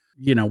to,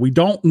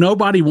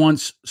 nobody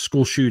wants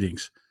school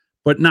shootings,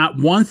 but not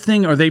one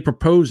thing are they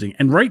proposing.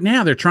 And right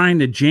now they're trying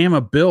to jam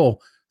a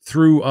bill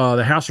through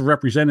the House of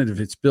Representatives.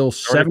 It's Bill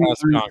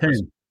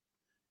 7310.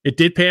 It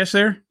did pass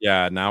there?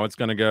 Yeah, now it's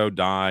going to go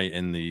die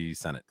in the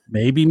Senate.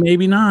 Maybe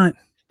not.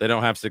 They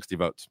don't have 60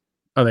 votes.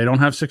 Oh, they don't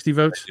have 60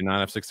 votes? They do not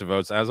have 60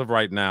 votes as of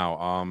right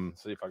now.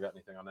 See if I got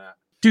anything on that.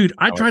 Dude,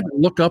 I tried to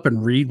look up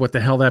and read what the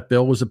hell that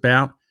bill was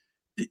about.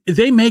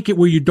 They make it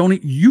where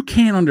you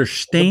can't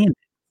understand.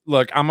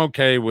 Look, I'm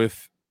okay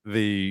with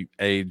the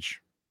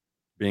age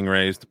being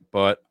raised,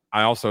 but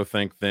I also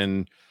think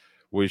then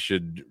we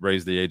should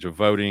raise the age of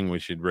voting. We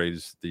should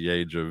raise the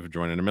age of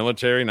joining the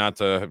military. That's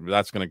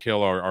going to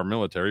kill our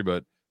military,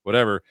 but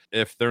whatever.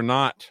 If they're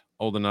not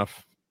old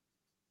enough,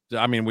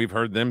 I mean, we've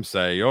heard them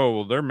say, oh,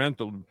 well, they're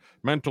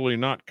mentally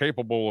not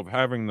capable of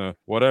having the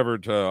whatever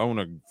to own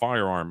a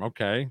firearm.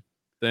 Okay,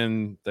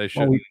 then they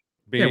shouldn't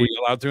be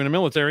allowed to in the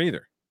military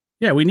either.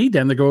 Yeah, we need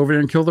them to go over there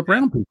and kill the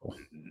brown people.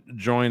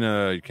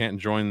 You can't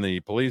join the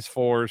police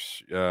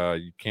force.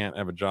 You can't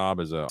have a job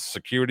as a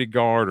security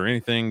guard or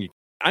anything.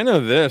 I know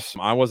this.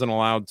 I wasn't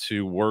allowed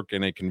to work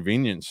in a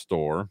convenience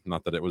store.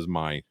 Not that it was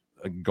my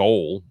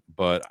goal,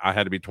 but I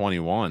had to be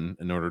 21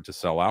 in order to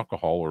sell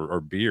alcohol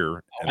or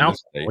beer.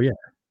 Alcohol, yeah.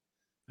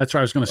 That's what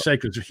I was going to say,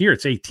 because here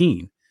it's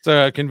 18. It's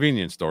a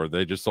convenience store.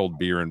 They just sold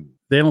beer, and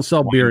they don't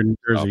sell beer in New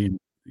Jersey.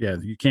 Yeah,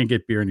 you can't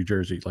get beer in New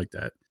Jersey like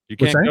that. You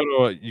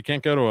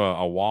can't go to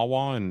a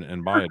Wawa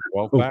and buy a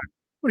 12-pack.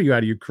 What are you,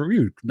 out of your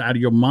career? Out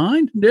of your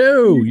mind?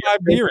 No. You buy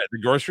beer at the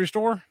grocery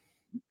store?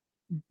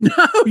 No,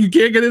 you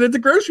can't get it at the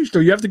grocery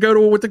store. You have to go to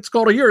what it's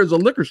called here is a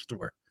liquor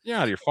store.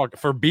 Yeah, you're fucking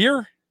for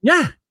beer?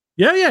 Yeah.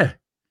 Yeah,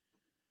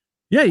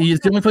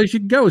 it's the only place you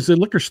can go is the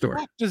liquor store.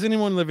 Does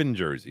anyone live in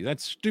Jersey?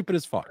 That's stupid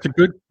as fuck. It's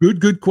a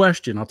good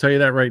question. I'll tell you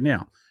that right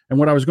now. And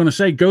what I was going to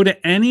say, go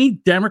to any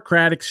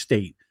Democratic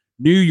state,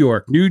 New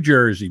York, New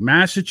Jersey,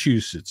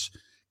 Massachusetts,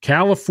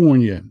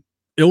 California,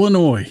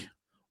 Illinois,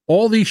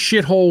 all these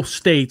shithole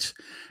states,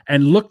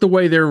 and look the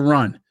way they're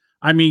run.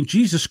 I mean,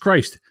 Jesus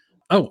Christ.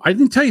 Oh, I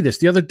didn't tell you this.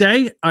 The other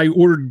day, I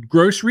ordered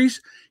groceries.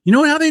 You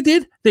know how they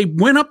did? They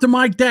went up to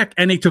my deck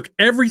and they took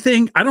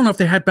everything. I don't know if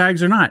they had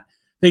bags or not.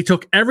 They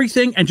took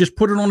everything and just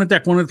put it on the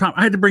deck one at a time.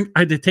 I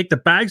had to take the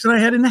bags that I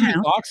had in the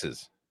house.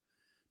 Boxes.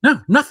 No,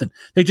 nothing.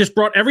 They just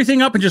brought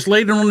everything up and just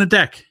laid it on the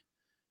deck.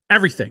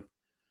 Everything.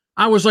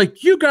 I was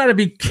like, you got to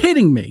be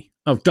kidding me.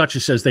 Oh,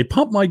 Duchess says they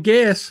pump my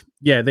gas.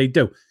 Yeah, they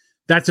do.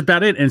 That's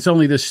about it. And it's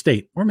only this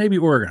state or maybe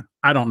Oregon.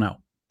 I don't know.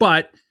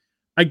 But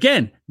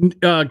again,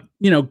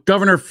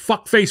 Governor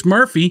Fuckface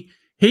Murphy,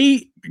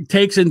 he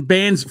takes and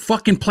bans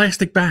fucking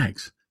plastic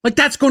bags. Like,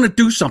 that's going to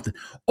do something.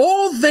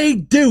 All they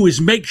do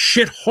is make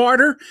shit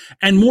harder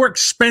and more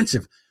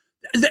expensive.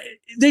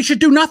 They should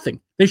do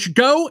nothing. They should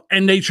go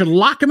and they should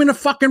lock them in a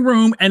fucking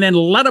room and then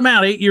let them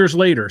out 8 years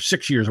later,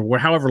 6 years, or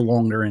however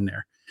long they're in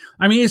there.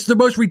 I mean, it's the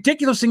most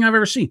ridiculous thing I've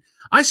ever seen.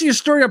 I see a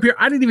story up here.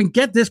 I didn't even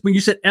get this, but you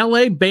said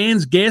LA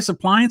bans gas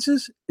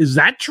appliances. Is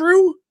that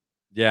true?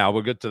 Yeah,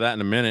 we'll get to that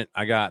in a minute.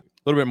 I got a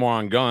little bit more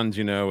on guns.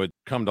 You know, it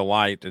come to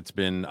light. It's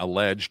been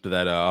alleged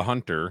that a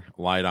hunter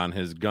lied on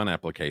his gun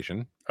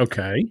application.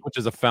 Okay. Which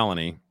is a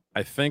felony.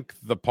 I think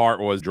the part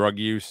was drug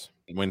use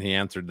when he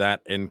answered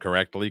that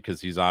incorrectly because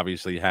he's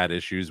obviously had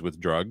issues with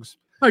drugs.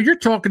 Oh, you're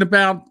talking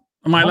about,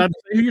 am I allowed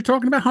to say who you're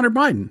talking about? Hunter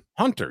Biden.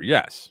 Hunter,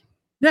 yes.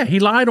 Yeah,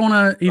 he lied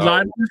on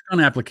his gun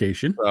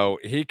application. So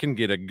he can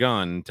get a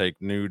gun, take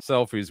nude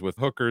selfies with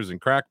hookers and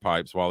crack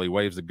pipes while he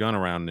waves the gun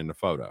around in the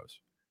photos.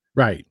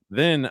 Right.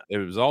 Then it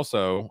was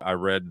also, I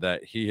read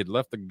that he had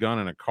left the gun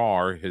in a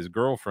car. His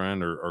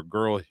girlfriend or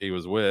girl he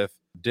was with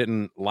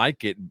didn't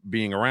like it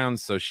being around,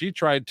 so she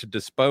tried to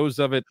dispose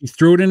of it. He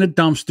threw it in a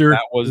dumpster.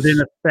 That was within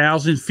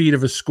 1,000 feet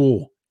of a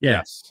school.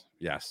 Yeah.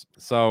 Yes.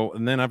 So,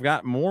 and then I've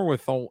got more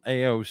with old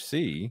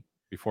AOC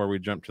before we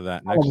jump to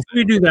that next. Before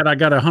we do that, I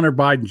got a Hunter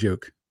Biden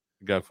joke.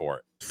 Go for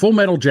it. Full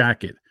Metal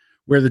Jacket,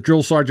 where the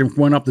drill sergeant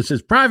went up that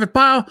says, Private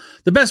Pile,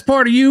 the best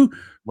part of you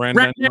ran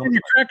down your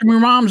crack of your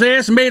mom's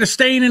ass and made a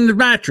stain in the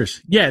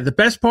mattress. Yeah, the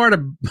best part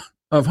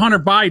of Hunter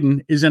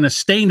Biden is in a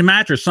stained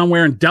mattress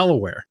somewhere in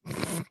Delaware.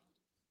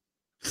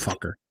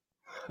 Fucker.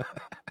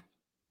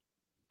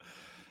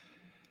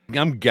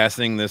 I'm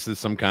guessing this is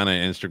some kind of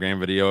Instagram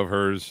video of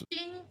hers.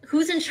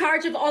 Who's in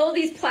charge of all of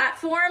these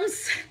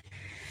platforms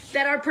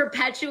that are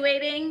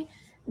perpetuating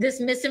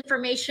this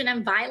misinformation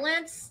and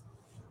violence?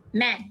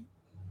 Men.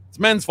 It's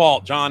men's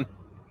fault, John.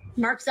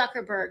 Mark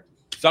Zuckerberg.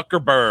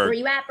 Where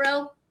you at,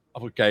 bro?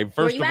 Okay,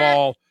 first of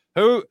all,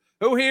 who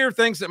here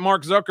thinks that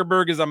Mark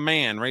Zuckerberg is a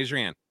man? Raise your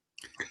hand.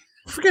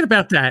 Forget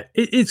about that.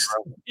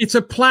 It's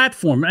a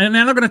platform, and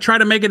they're going to try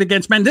to make it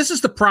against men. This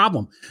is the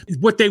problem.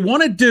 What they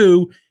want to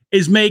do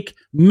is make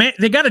men.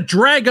 They got to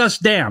drag us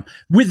down.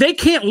 They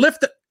can't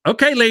lift it.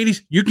 Okay,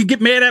 ladies, you can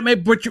get mad at me,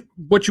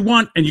 what you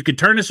want, and you can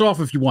turn this off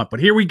if you want. But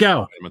here we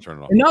go. I'm gonna turn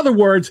it off. In other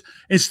words,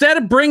 instead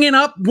of bringing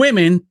up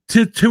women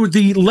to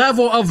the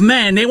level of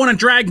men, they want to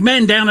drag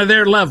men down to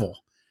their level,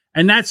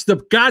 and that's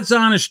the God's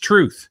honest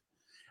truth.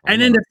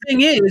 And then the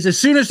thing is, as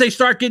soon as they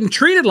start getting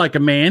treated like a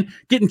man,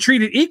 getting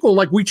treated equal,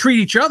 like we treat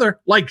each other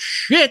like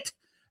shit,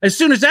 as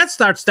soon as that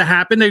starts to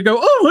happen, they go,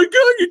 "Oh my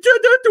God, you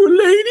did that to a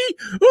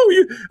lady?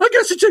 Oh, I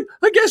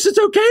guess it's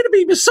okay to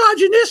be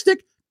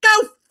misogynistic.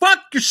 Go fuck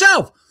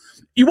yourself.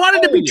 You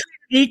wanted to be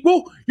treated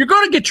equal. You're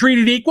going to get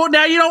treated equal.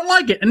 Now you don't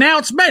like it, and now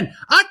it's men.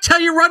 I tell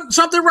you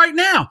something right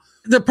now.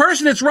 the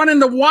person that's running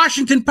the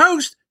Washington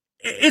Post,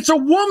 it's a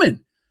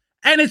woman.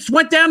 And it's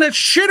went down that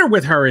shitter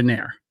with her in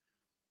there.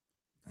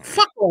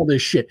 Fuck all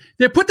this shit.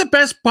 They put the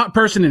best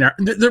person in there.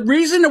 The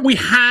reason that we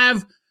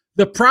have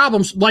the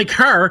problems like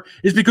her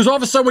is because all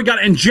of a sudden we got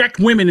to inject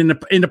women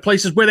into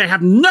places where they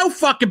have no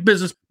fucking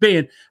business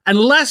being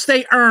unless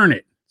they earn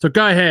it. So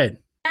go ahead.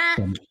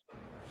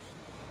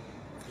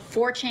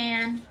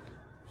 4chan,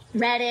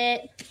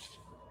 Reddit.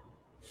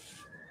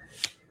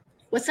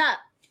 What's up?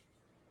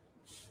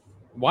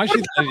 Why is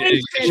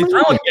she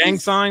throwing gang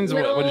signs?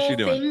 What is she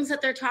doing? Things that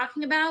they're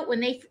talking about when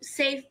they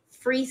say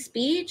free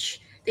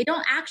speech, they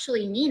don't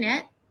actually mean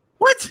it.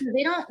 What?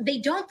 They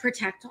don't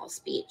protect all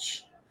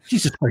speech.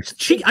 Jesus Christ.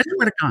 I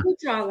swear to God. We'll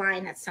draw a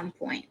line at some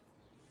point.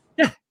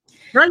 Yeah.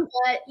 Right.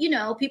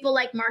 But, people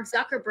like Mark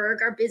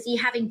Zuckerberg are busy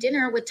having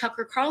dinner with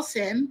Tucker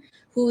Carlson,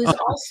 who's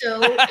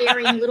also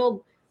airing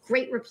little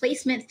great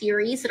replacement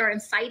theories that are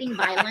inciting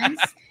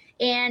violence.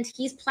 And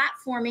he's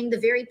platforming the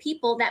very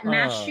people that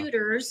mass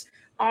shooters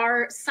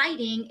are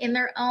citing in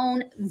their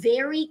own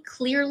very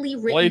clearly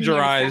written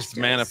plagiarized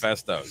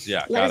manifestos.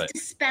 Yeah, Let us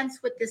dispense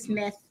with this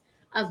myth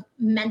of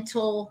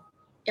mental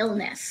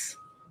illness.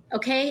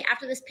 Okay?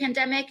 After this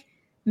pandemic,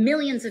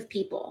 millions of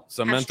people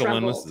So have mental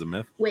illness struggled is a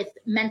myth? with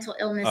mental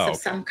illness of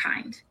some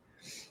kind.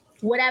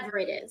 Whatever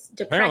it is.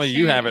 Depression, Apparently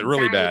you have it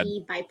really bad.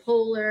 anxiety,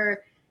 bipolar,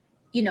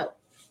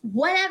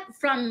 whatever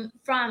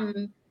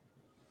from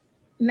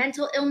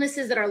mental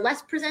illnesses that are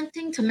less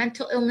presenting to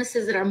mental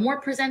illnesses that are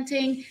more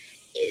presenting.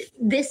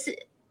 This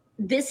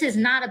is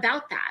not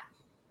about that.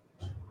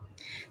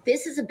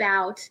 This is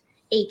about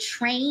a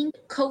trained,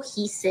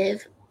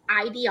 cohesive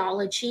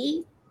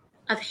ideology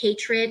of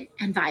hatred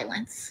and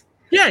violence.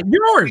 Yeah,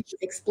 yours.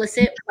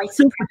 Explicit white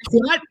supremacy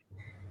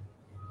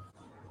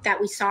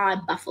that we saw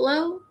in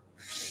Buffalo,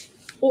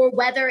 or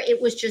whether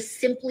it was just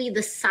simply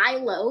the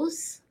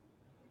silos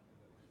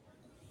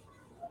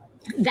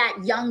that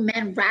young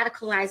men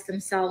radicalize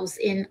themselves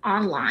in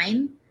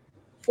online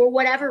for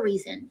whatever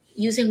reason,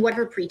 using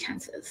whatever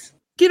pretenses.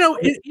 I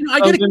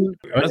get it.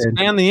 Let's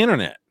ban the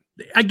internet.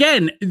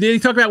 Again, they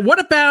talk about what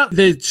about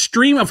the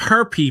stream of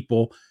her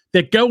people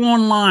that go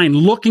online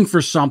looking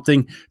for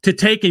something to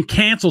take and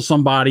cancel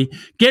somebody,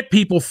 get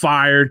people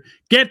fired,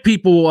 get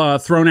people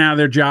thrown out of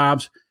their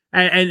jobs,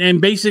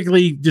 and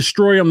basically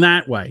destroy them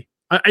that way.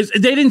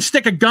 They didn't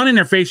stick a gun in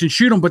their face and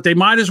shoot them, but they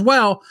might as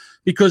well,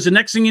 because the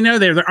next thing you know,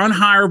 they're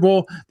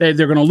unhireable. They're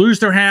going to lose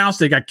their house.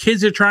 They got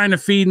kids they're trying to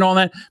feed and all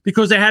that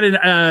because they had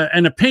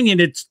an opinion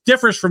that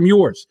differs from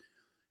yours.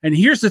 And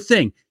here's the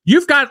thing.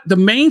 You've got the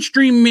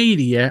mainstream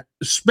media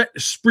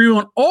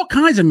spewing all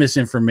kinds of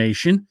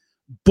misinformation,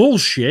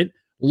 bullshit,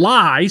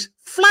 lies,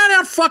 flat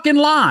out fucking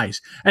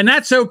lies. And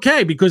that's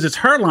okay because it's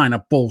her line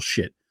of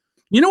bullshit.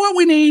 You know what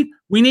we need?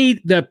 We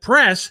need the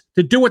press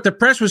to do what the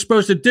press was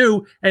supposed to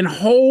do and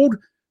hold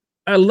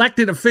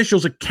elected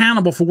officials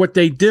accountable for what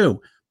they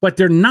do. But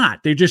they're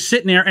not. They're just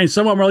sitting there and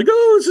some of them are like,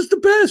 oh, this is the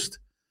best.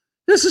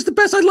 This is the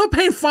best. I love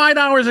paying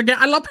 $5 a gas.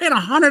 I love paying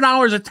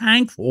 $100 a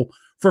tank full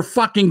for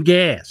fucking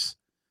gas.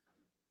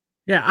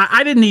 Yeah,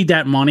 I didn't need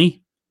that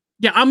money.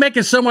 Yeah, I'm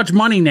making so much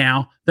money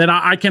now that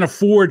I can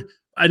afford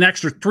an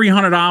extra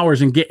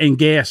 $300 in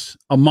gas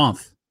a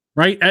month,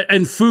 right?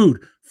 And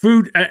food.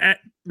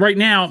 Right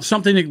now,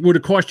 something that would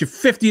have cost you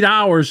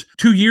 $50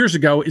 2 years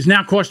ago is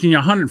now costing you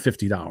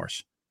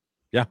 $150.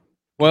 Yeah.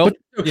 Well,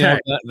 okay.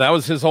 That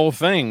was his whole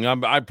thing.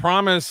 I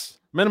promise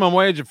minimum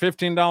wage of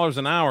 $15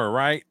 an hour,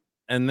 right?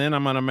 And then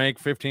I'm going to make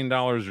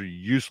 $15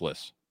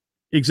 useless.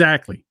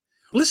 Exactly.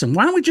 Listen,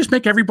 why don't we just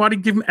make give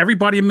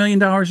everybody $1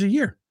 million a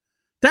year?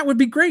 That would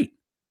be great.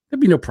 There'd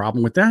be no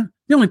problem with that.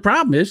 The only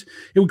problem is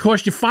it would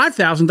cost you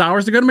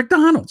 $5,000 to go to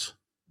McDonald's.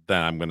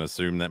 Then I'm going to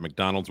assume that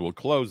McDonald's will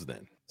close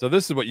then. So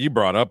this is what you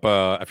brought up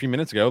a few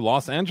minutes ago.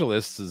 Los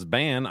Angeles'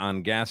 ban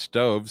on gas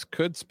stoves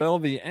could spell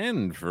the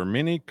end for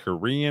many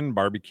Korean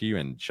barbecue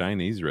and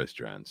Chinese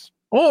restaurants.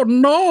 Oh,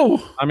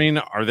 no. I mean,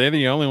 are they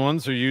the only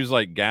ones who use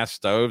like gas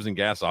stoves and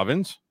gas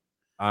ovens?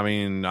 I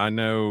mean, I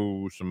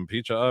know some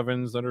pizza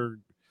ovens that are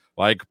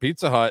like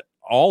Pizza Hut.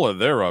 All of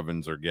their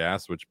ovens are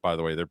gas, which, by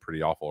the way, they're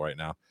pretty awful right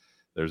now.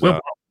 There's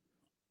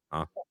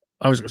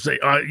I was going to say,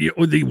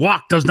 the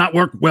wok does not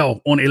work well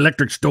on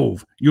electric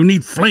stove. You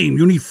need flame.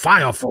 You need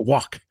fire for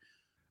wok.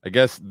 I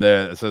guess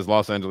it says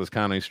Los Angeles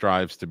County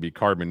strives to be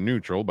carbon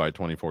neutral by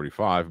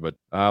 2045. But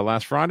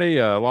last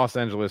Friday, Los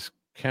Angeles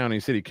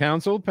County City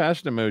Council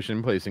passed a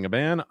motion placing a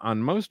ban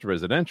on most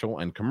residential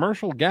and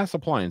commercial gas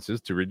appliances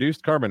to reduce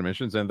carbon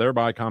emissions and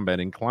thereby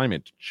combating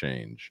climate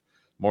change.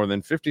 More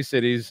than 50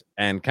 cities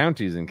and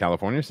counties in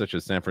California, such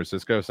as San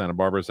Francisco, Santa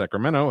Barbara,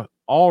 Sacramento,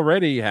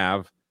 already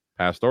have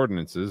passed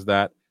ordinances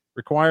that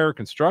require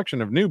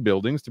construction of new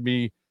buildings to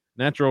be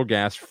natural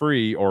gas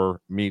free or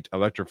meet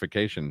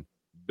electrification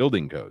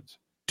building codes.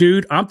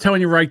 Dude, I'm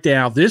telling you right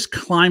now, this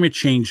climate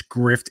change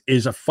grift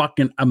is a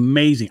fucking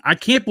amazing. I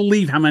can't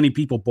believe how many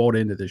people bought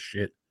into this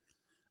shit.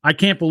 I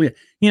can't believe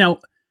it.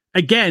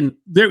 Again,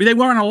 they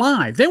weren't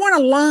alive. They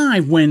weren't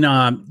alive when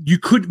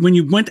when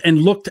you went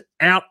and looked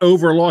out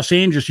over Los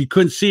Angeles, you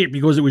couldn't see it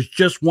because it was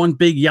just one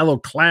big yellow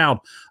cloud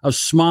of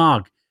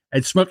smog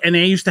and smoke. And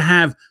they used to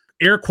have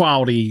air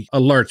quality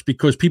alerts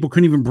because people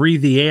couldn't even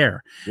breathe the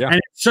air. Yeah.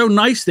 And it's so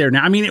nice there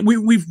now. I mean,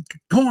 we've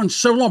gone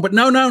so long, but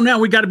no,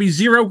 we got to be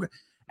zero.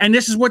 And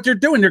this is what they're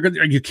doing.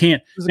 You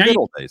can't. It was the good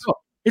old days.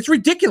 It's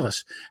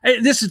ridiculous.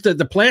 This is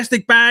the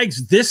plastic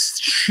bags, this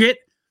shit.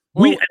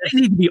 They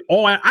need to be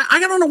all. I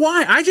don't know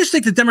why. I just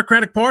think the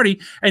Democratic Party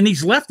and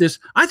these leftists,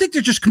 I think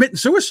they're just committing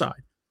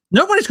suicide.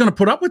 Nobody's going to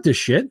put up with this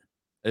shit.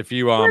 If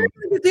you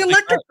get the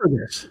electric for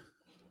this.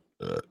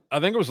 I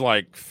think it was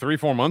like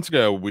 3-4 months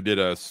ago, we did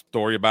a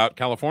story about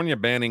California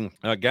banning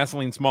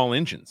gasoline small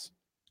engines.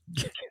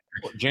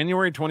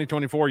 January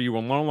 2024, you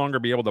will no longer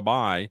be able to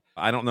buy,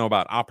 I don't know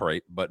about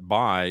operate, but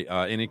buy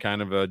any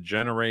kind of a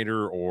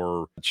generator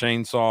or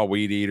chainsaw,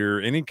 weed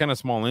eater, any kind of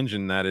small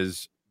engine that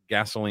is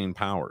gasoline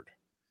powered.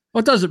 Well,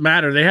 it doesn't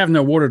matter. They have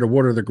no water to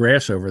water the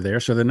grass over there.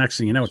 So the next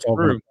thing you know, it's all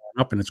going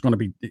up and it's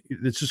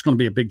just going to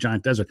be a big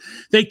giant desert.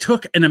 They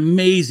took an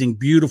amazing,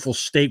 beautiful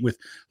state with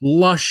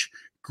lush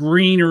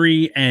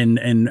greenery and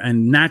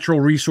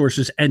natural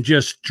resources and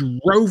just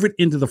drove it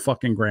into the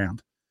fucking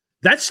ground.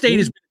 That state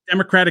has been a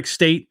Democratic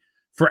state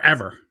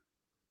forever.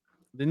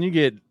 Then you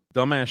get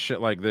dumbass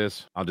shit like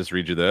this. I'll just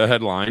read you the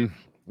headline.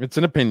 It's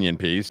an opinion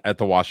piece at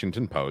the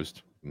Washington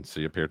Post. You can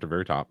see up here at the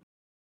very top.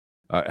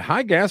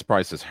 High gas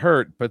prices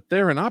hurt, but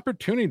they're an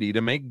opportunity to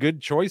make good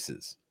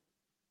choices.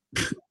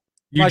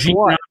 Like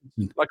what?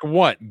 Like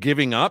what?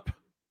 Giving up?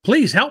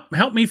 Please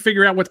help me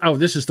figure out what. Oh,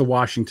 this is the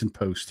Washington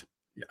Post.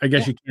 I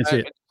guess you can't see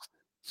it.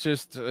 It's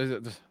just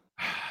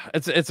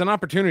it's an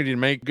opportunity to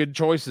make good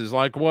choices.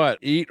 Like what?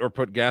 Eat or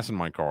put gas in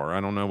my car. I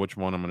don't know which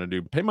one I'm going to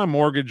do. Pay my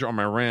mortgage or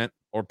my rent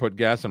or put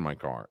gas in my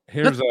car.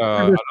 Here's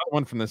another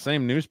one from the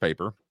same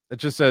newspaper. It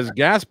just says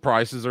gas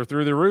prices are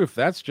through the roof.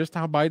 That's just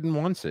how Biden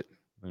wants it.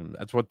 And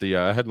that's what the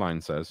headline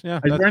says. Yeah.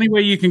 Is there any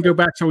way you can go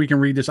back so we can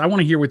read this? I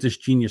want to hear what this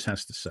genius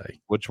has to say.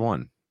 Which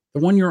one?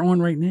 The one you're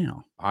on right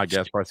now. High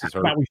gas prices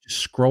hurt. We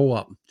just scroll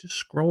up. Just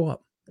scroll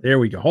up. There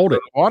we go. Hold it.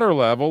 The water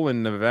level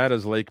in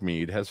Nevada's Lake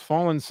Mead has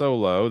fallen so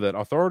low that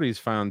authorities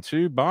found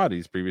 2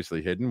 bodies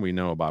previously hidden. We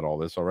know about all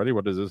this already.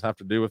 What does this have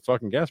to do with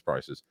fucking gas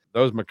prices?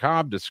 Those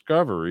macabre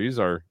discoveries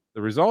are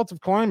the result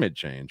of climate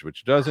change,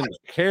 which doesn't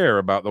care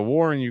about the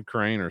war in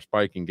Ukraine or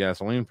spiking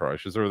gasoline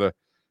prices or the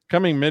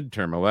coming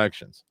midterm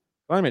elections.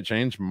 Climate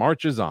change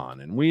marches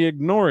on, and we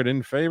ignore it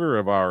in favor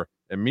of our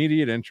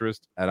immediate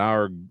interest at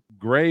our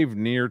grave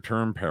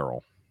near-term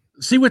peril.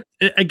 See what,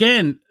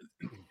 again,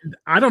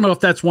 I don't know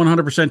if that's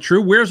 100%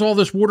 true. Where's all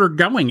this water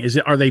going?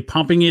 Are they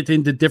pumping it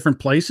into different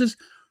places?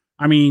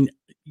 I mean,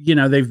 you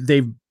know,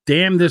 they've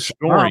dammed this.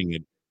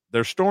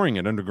 They're storing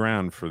it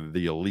underground for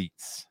the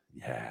elites.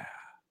 Yeah.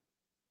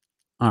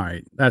 All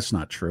right. That's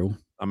not true.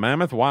 A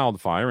mammoth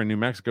wildfire in New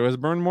Mexico has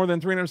burned more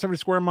than 370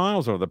 square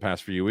miles over the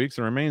past few weeks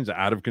and remains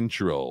out of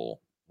control.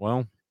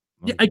 Well,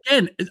 yeah,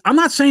 again, I'm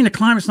not saying the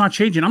climate's not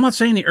changing. I'm not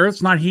saying the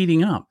Earth's not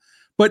heating up.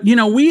 But, you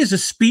know, we as a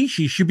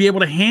species should be able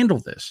to handle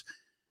this.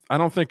 I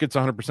don't think it's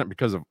 100%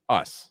 because of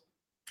us.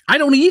 I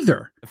don't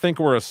either. I think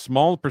we're a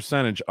small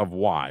percentage of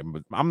why,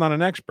 but I'm not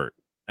an expert.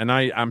 And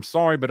I'm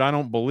sorry, but I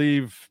don't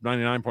believe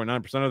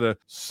 99.9% of the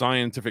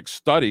scientific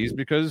studies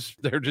because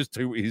they're just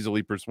too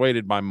easily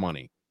persuaded by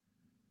money.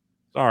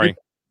 Sorry.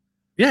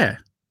 Yeah.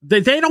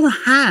 They don't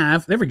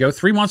have, there we go,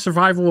 3 month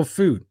survival of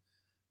food.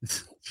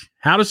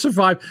 How to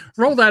survive.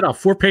 Roll that up.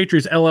 For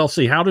Patriots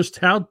LLC. How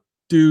to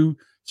do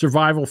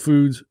survival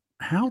foods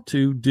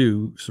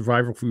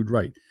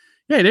right.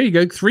 Yeah, there you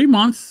go. 3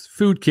 month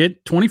food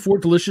kit, 24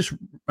 delicious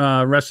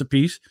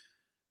recipes.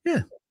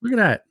 Yeah, look at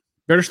that.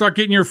 Better start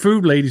getting your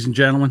food, ladies and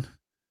gentlemen.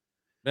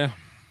 Yeah.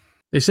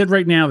 They said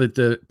right now that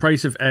the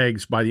price of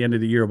eggs by the end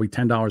of the year will be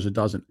 $10 a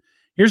dozen.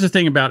 Here's the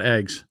thing about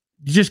eggs.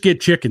 You just get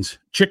chickens.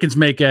 Chickens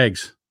make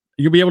eggs.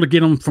 You'll be able to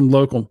get them from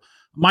local.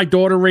 My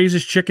daughter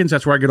raises chickens.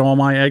 That's where I get all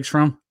my eggs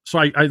from. So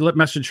I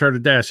messaged her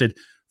today. I said,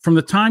 from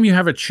the time you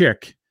have a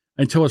chick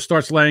until it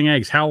starts laying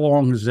eggs, how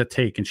long does that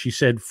take? And she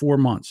said 4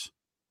 months.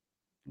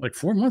 Like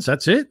 4 months,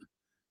 that's it?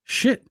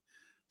 Shit.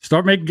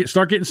 Start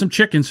getting some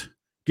chickens.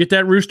 Get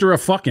that rooster a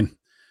fucking,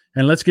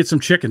 and let's get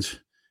some chickens.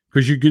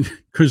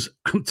 Because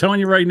I'm telling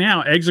you right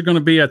now, eggs are going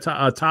to be a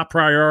top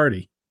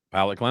priority.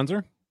 Palate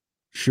cleanser?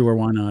 Sure,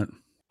 why not?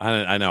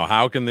 I know.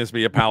 How can this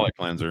be a palate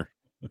cleanser?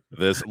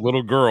 This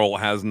little girl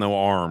has no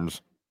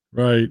arms.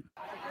 Right.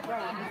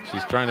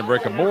 She's trying to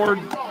break a board.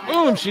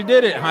 Boom, she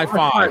did it. High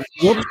five.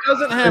 He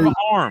doesn't have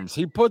arms.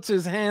 He puts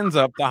his hands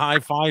up to high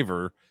five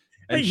her.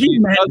 And he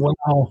meant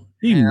well.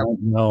 He meant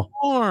well.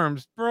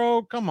 Arms,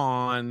 bro. Come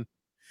on.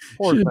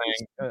 Poor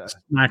thing.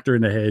 Smacked her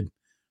in the head.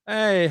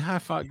 Hey, high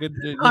five. Good.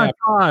 High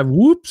five.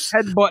 Whoops.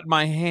 Headbutt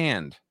my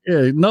hand.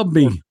 Yeah, nub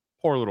me.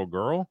 Poor little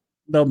girl.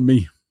 Nub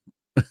me.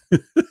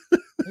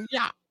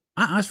 Yeah.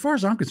 As far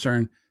as I'm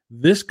concerned,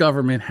 this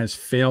government has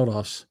failed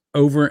us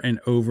over and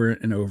over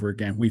and over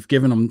again. We've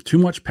given them too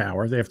much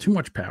power. They have too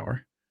much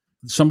power.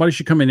 Somebody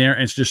should come in there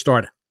and just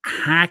start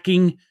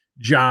hacking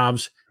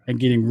jobs and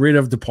getting rid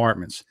of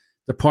departments.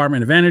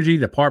 Department of Energy,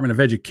 Department of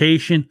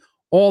Education,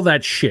 all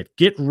that shit.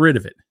 Get rid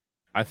of it.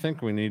 I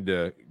think we need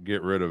to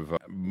get rid of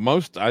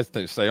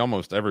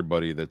almost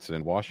everybody that's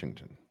in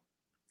Washington.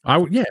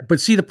 Yeah, but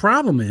see, the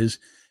problem is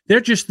they're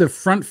just the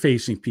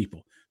front-facing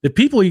people. The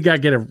people you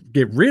got to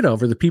get rid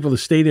of are the people that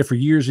stay there for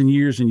years and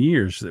years and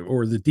years,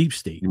 or the deep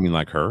state. You mean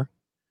like her?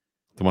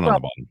 The one on the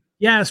bottom.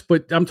 Yes,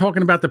 but I'm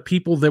talking about the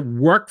people that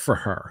work for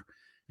her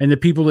and the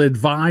people that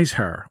advise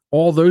her.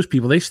 All those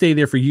people, they stay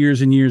there for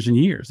years and years and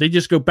years. They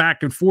just go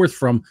back and forth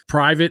from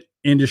private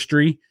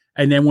industry.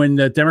 And then when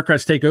the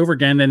Democrats take over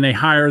again, then they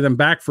hire them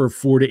back for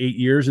 4 to 8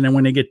 years. And then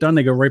when they get done,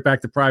 they go right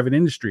back to private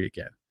industry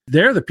again.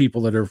 They're the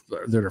people that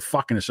are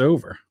fucking us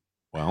over.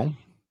 Well,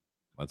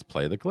 let's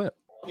play the clip.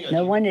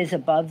 No one is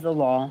above the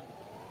law.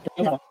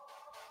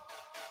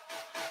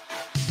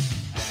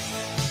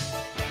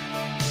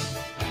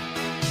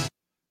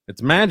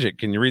 It's magic.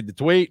 Can you read the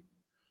tweet?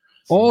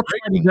 All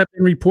charges have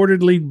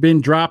reportedly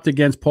been dropped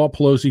against Paul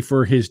Pelosi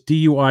for his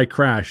DUI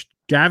crash.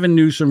 Gavin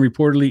Newsom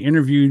reportedly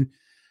intervened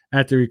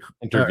at the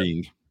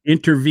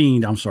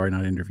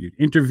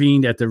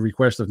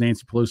request of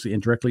Nancy Pelosi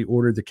and directly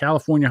ordered the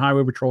California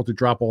Highway Patrol to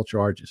drop all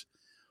charges.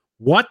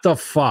 What the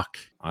fuck?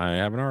 I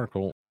have an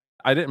article.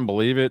 I didn't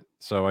believe it,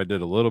 so I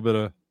did a little bit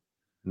of.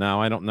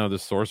 Now I don't know the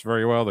source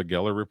very well. The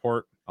Geller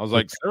report. I was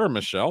like, Sarah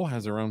Michelle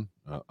has her own,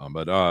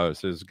 but it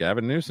says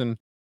Gavin Newsom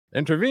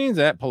intervenes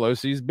at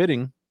Pelosi's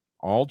bidding.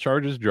 All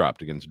charges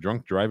dropped against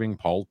drunk driving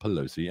Paul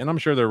Pelosi, and I'm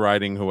sure they're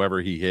writing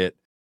whoever he hit.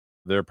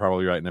 They're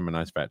probably writing him a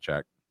nice fat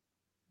check.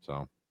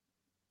 So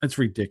that's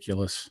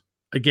ridiculous.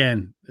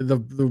 Again, the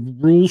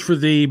rules for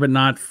thee, but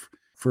not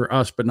for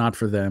us, but not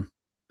for them.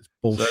 It's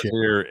bullshit. So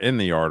here in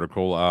the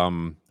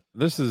article,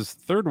 this is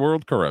third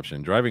world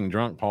corruption. Driving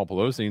drunk Paul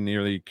Pelosi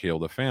nearly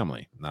killed a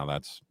family. Now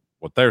that's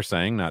what they're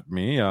saying, not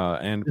me.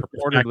 And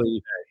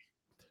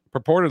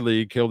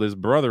purportedly killed his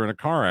brother in a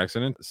car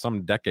accident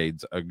some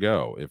decades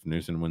ago. If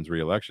Newsom wins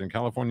re-election,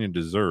 California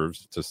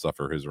deserves to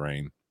suffer his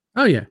reign.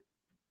 Oh yeah,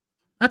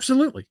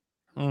 absolutely.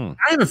 I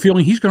have a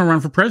feeling he's going to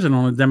run for president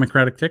on a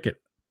Democratic ticket.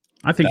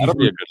 I think that'll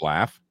be a good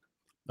laugh.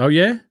 Oh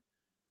yeah,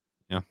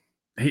 yeah.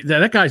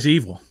 That guy's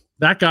evil.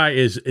 That guy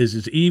is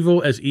as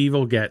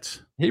evil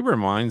gets. He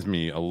reminds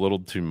me a little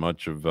too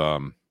much of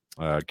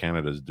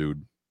Canada's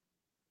dude.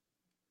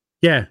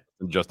 Yeah,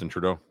 Justin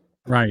Trudeau.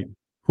 Right,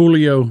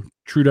 Julio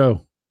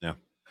Trudeau. Yeah,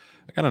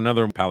 I got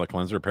another palate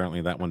cleanser.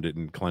 Apparently, that one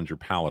didn't cleanse your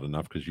palate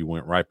enough because you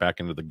went right back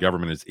into the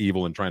government is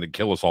evil and trying to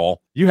kill us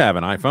all. You have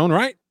an iPhone,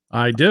 right?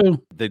 I do.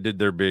 They did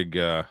their big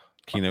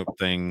keynote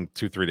thing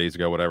 2-3 days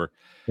ago, whatever.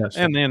 Yes.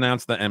 And they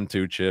announced the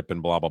M2 chip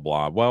and blah, blah,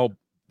 blah. Well,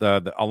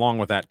 along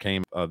with that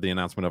came the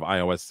announcement of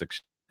iOS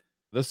 6.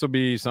 This will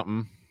be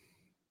something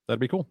that'd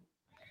be cool.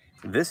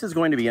 This is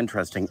going to be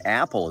interesting.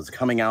 Apple is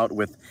coming out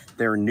with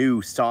their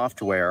new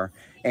software.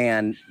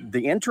 And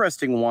the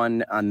interesting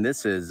one on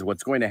this is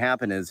what's going to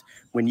happen is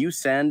when you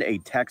send a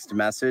text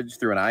message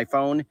through an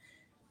iPhone,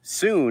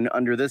 soon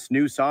under this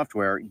new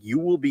software, you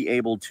will be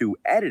able to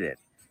edit it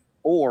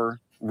or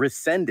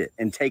resend it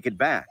and take it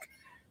back.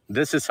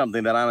 This is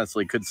something that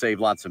honestly could save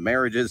lots of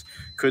marriages,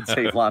 could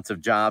save lots of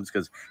jobs,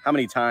 because how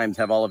many times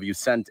have all of you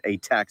sent a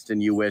text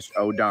and you wish,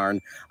 oh darn,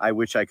 I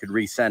wish I could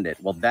resend it?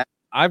 Well,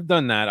 I've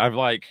done that. I've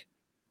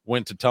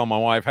went to tell my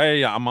wife,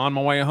 hey, I'm on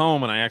my way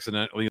home, and I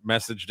accidentally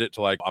messaged it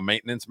to a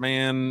maintenance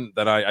man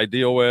that I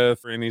deal with,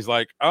 and he's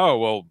like, oh,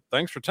 well,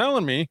 thanks for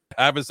telling me.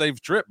 Have a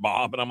safe trip,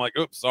 Bob. And I'm like,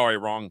 oops, sorry,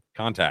 wrong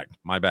contact.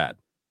 My bad.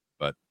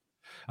 But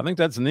I think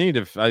that's neat.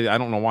 If I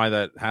don't know why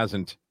that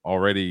hasn't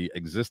already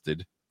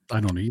existed. I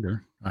don't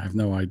either. I have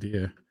no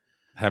idea.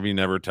 Have you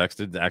never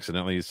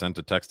accidentally sent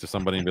a text to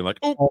somebody and be like,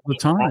 oh, all the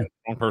time.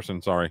 Wrong person.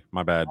 Sorry.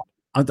 My bad.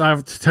 I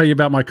have to tell you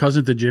about my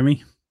cousin, to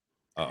Jimmy.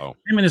 Uh-oh.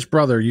 Him and his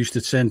brother used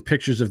to send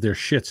pictures of their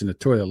shits in the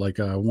toilet.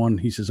 One,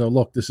 he says, oh,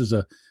 look,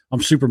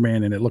 I'm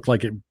Superman. And it looked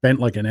like it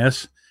bent like an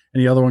S.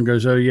 And the other one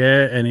goes, oh,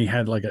 yeah. And he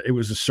had it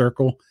was a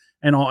circle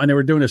and they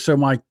were doing this. So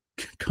my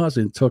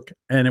cousin took,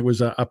 and it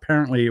was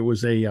apparently it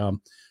was a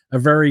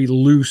very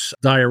loose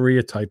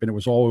diarrhea type, and it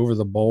was all over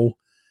the bowl.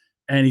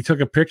 And he took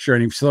a picture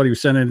and he thought he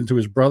was sending it to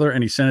his brother,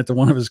 and he sent it to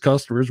one of his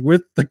customers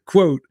with the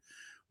quote,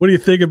 what do you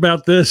think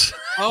about this?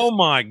 Oh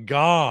my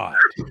God.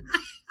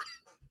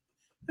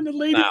 And the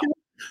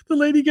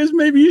lady goes,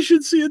 maybe you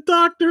should see a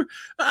doctor.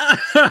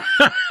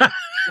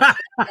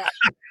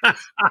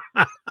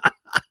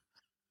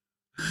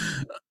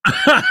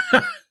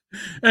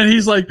 And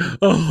he's like,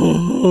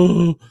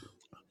 oh.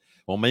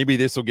 Well, maybe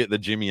this will get the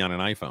Jimmy on an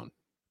iPhone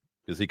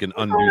because he can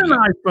undo an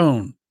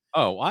iPhone.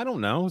 Oh, I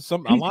don't know.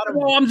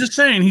 I'm just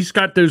saying he's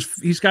got those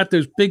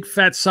big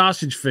fat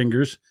sausage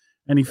fingers,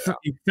 and he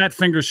fat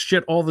fingers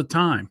shit all the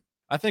time.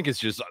 I think it's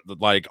just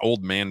like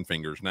old man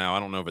fingers now. I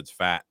don't know if it's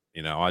fat,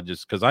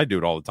 because I do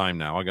it all the time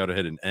now. I go to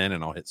hit an N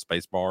and I'll hit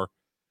space bar.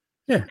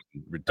 Yeah.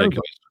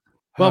 Ridiculous.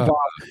 Well, Bob,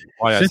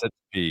 why I said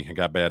P, I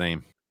got bad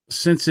aim.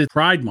 Since it's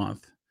Pride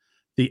Month,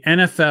 the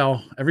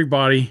NFL,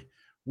 everybody,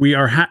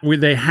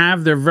 they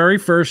have their very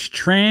first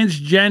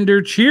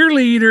transgender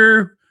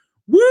cheerleader.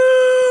 Woo!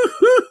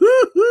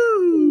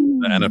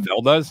 The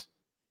NFL does?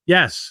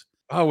 Yes.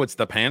 Oh, it's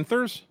the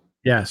Panthers?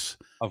 Yes.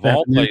 Of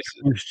all places.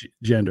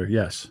 Transgender,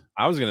 yes.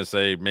 I was going to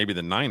say maybe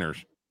the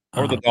Niners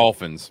or the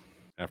Dolphins.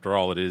 After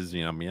all, it is,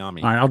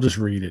 Miami. All right, I'll just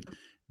read it.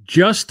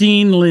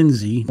 Justine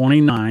Lindsay,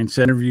 29,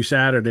 said in an interview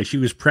Saturday, she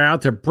was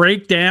proud to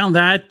break down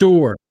that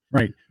door,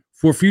 right,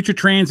 for future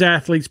trans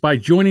athletes by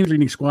joining the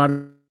leading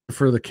squad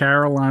for the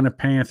Carolina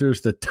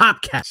Panthers, the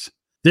Top Cats.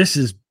 This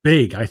is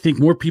big. I think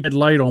more people shed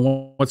light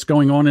on what's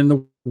going on in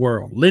the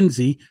world.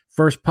 Lindsay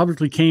first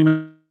publicly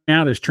came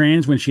out as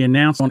trans when she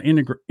announced on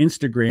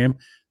Instagram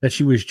that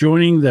she was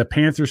joining the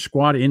Panthers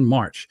squad in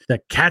March. The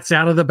cat's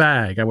out of the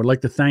bag. I would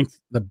like to thank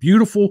the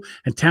beautiful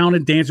and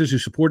talented dancers who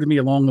supported me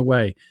along the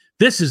way.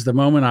 This is the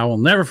moment I will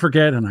never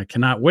forget, and I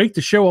cannot wait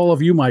to show all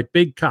of you my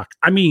big cock.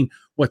 I mean,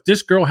 what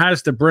this girl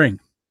has to bring.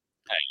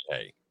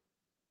 Hey.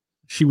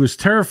 She was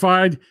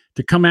terrified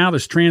to come out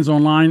as trans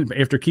online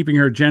after keeping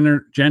her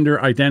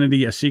gender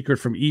identity a secret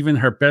from even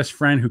her best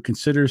friend, who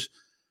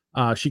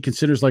she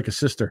considers like a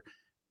sister.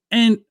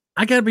 And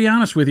I got to be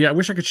honest with you. I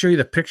wish I could show you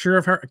the picture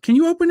of her. Can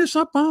you open this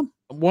up, Bob?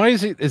 Why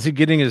is he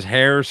getting his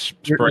hair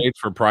sprayed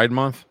for Pride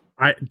Month?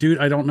 I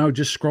don't know.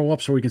 Just scroll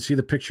up so we can see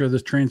the picture of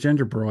this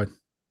transgender broad.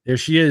 There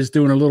she is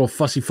doing a little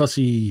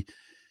fussy,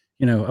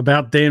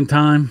 about damn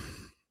time.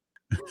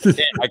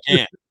 I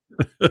can't.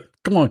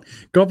 Come on,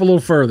 go up a little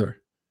further.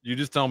 You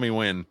just tell me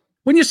when.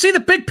 When you see the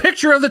big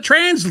picture of the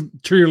trans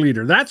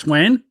cheerleader, that's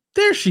when.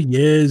 There she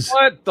is.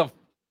 What the?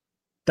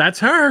 That's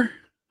her.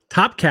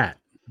 Top cat.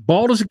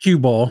 Bald as a cue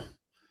ball.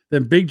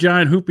 Then big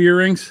giant hoop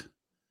earrings.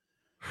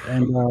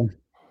 And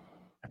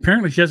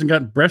apparently she hasn't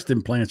gotten breast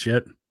implants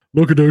yet.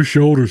 Look at those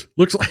shoulders.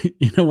 Looks like,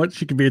 you know what?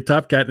 She could be a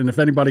top cat. And if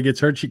anybody gets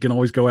hurt, she can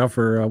always go out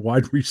for a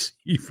wide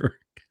receiver.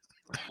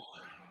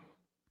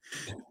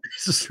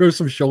 Just throw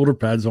some shoulder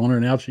pads on her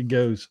and out she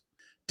goes.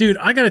 Dude,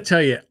 I got to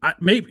tell you,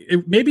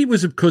 maybe it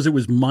was because it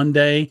was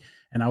Monday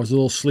and I was a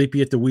little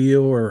sleepy at the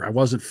wheel or I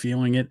wasn't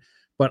feeling it.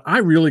 But I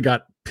really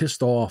got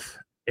pissed off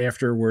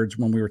afterwards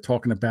when we were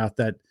talking about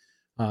that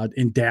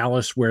in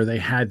Dallas where they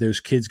had those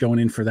kids going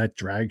in for that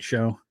drag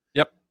show.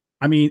 Yep.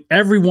 I mean,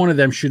 every one of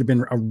them should have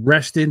been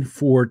arrested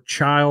for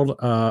child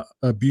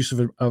abuse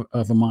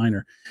of a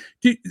minor.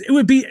 Dude, it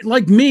would be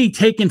like me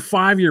taking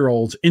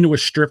 5-year-olds into a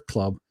strip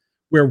club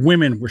where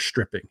women were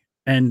stripping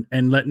and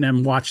letting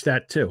them watch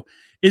that too.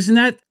 Isn't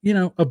that,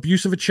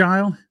 abuse of a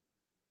child?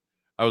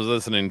 I was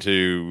listening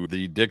to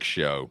the Dick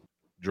Show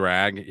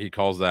drag. He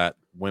calls that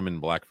women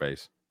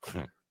blackface,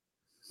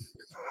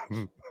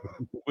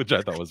 which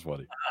I thought was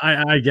funny.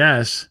 I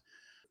guess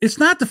it's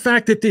not the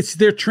fact that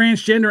they're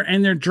transgender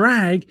and they're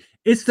drag.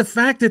 It's the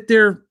fact that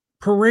they're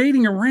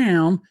parading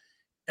around,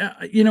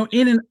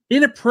 in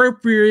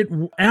inappropriate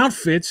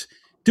outfits,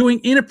 doing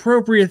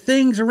inappropriate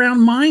things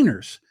around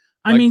minors.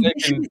 I mean,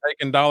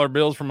 taking dollar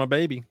bills from a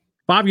baby.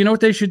 Bob, you know what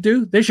they should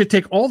do? They should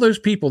take all those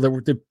people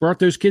that brought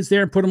those kids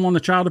there and put them on the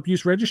child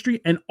abuse registry,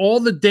 and all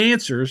the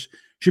dancers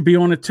should be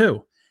on it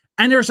too.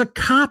 And there's a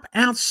cop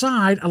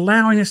outside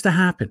allowing this to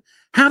happen.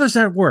 How does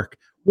that work?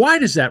 Why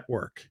does that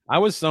work? I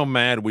was so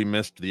mad we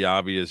missed the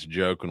obvious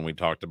joke when we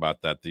talked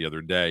about that the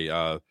other day.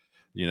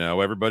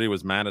 Everybody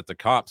was mad at the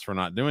cops for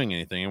not doing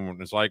anything.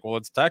 And it's like, well,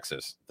 it's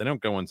Texas. They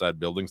don't go inside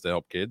buildings to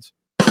help kids.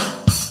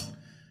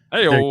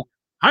 Hey-o.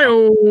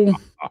 Hi-o.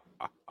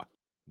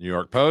 New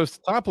York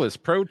Post, topless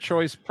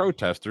pro-choice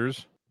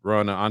protesters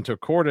run onto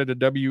court at a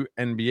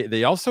WNBA.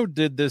 They also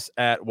did this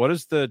at, what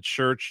is the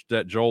church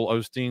that Joel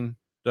Osteen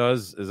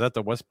does? Is that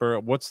the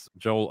Westboro? What's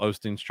Joel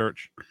Osteen's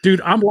church? Dude,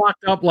 I'm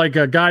locked up like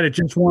a guy that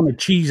just won a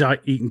cheese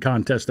eating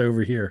contest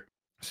over here.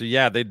 So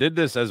yeah, they did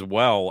this as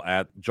well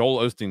at Joel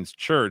Osteen's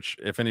church.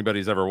 If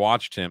anybody's ever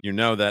watched him, you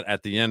know that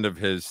at the end of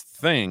his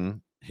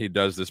thing, he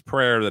does this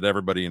prayer that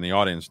everybody in the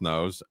audience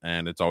knows,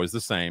 and it's always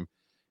the same.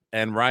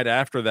 And right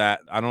after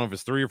that, I don't know if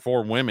it's 3 or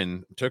 4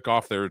 women took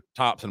off their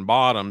tops and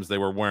bottoms. They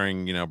were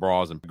wearing,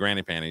 bras and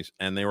granny panties.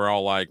 And they were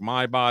all like,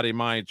 my body,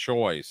 my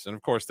choice. And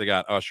of course, they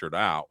got ushered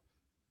out.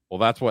 Well,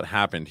 that's what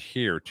happened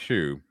here,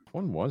 too.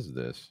 When was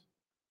this?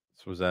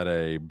 This was at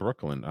a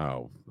Brooklyn.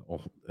 Oh,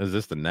 is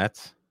this the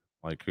Nets?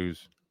 Like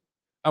who's?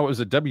 Oh, it was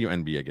a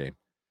WNBA game.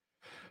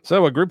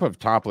 So a group of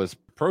topless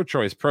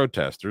pro-choice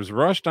protesters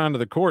rushed onto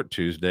the court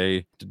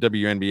Tuesday to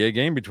WNBA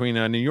game between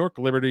New York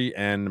Liberty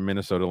and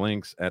Minnesota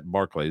Lynx at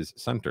Barclays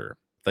Center.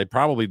 They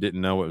probably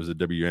didn't know it was a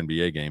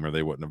WNBA game or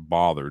they wouldn't have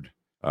bothered.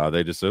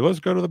 They just said, let's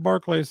go to the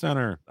Barclays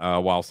Center.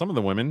 While some of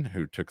the women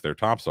who took their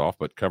tops off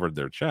but covered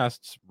their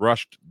chests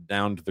rushed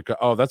down to the...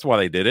 Oh, that's why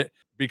they did it.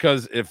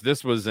 Because if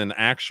this was an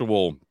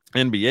actual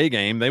NBA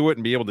game, they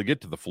wouldn't be able to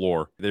get to the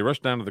floor. They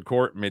rushed down to the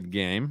court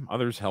mid-game.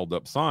 Others held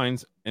up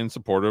signs in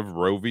support of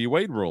Roe v.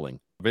 Wade ruling.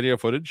 Video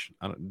footage.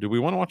 Do we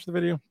want to watch the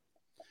video?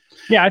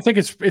 Yeah, I think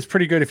it's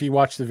pretty good if you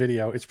watch the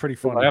video. It's pretty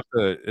funny.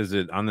 Is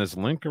it on this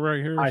link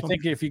right here? I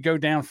think if you go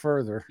down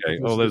further. Okay.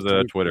 Oh, there's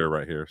a Twitter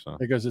right here. So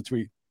there goes the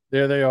tweet.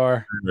 There they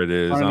are. There it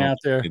is. Out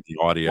there. The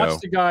audio.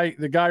 Watch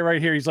the guy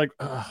right here. He's like,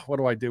 what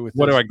do I do with this?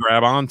 What do I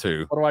grab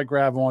onto? What do I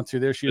grab onto?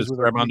 There she is. With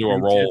grab onto a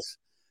roll. Kids.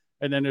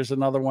 And then there's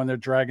another one they're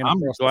dragging.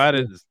 I'm glad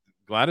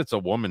it's a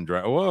woman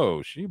drag.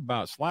 Whoa, she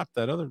about slapped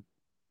that other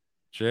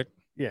chick.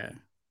 Yeah.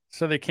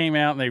 So they came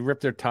out and they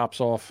ripped their tops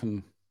off.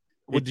 And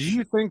Well, do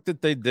you think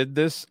that they did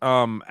this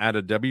at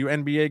a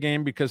WNBA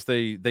game because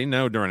they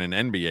know during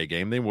an NBA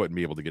game they wouldn't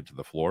be able to get to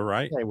the floor,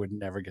 right? They would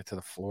never get to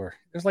the floor.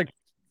 There's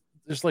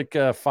like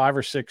 5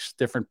 or 6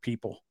 different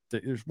people.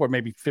 There's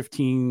maybe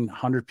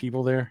 1,500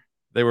 people there.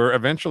 They were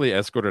eventually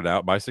escorted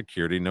out by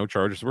security. No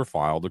charges were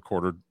filed,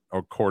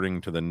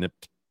 according to the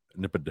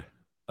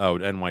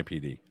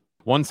NYPD.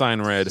 One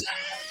sign read.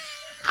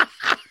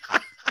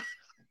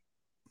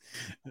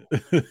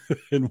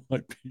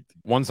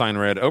 One sign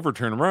read,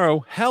 "Overturn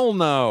Roe, hell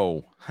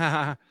no."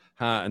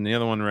 And the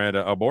other one read,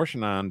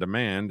 "Abortion on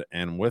demand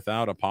and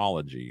without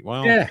apology."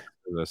 Well, yeah,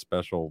 there's a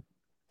special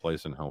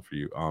place in hell for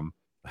you.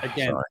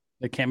 Again, sorry.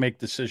 They can't make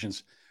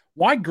decisions.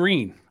 Why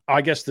green?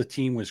 I guess the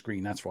team was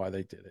green. That's why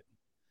they did it.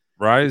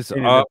 Rise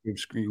Up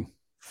screen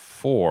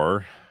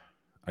 4,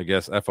 I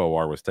guess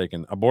FOR was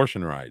taken.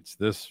 Abortion rights.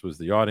 This was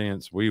the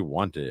audience we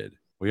wanted.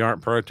 We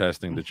aren't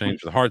protesting to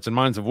change the hearts and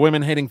minds of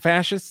women-hating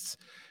fascists.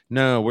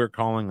 No, we're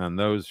calling on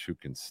those who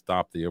can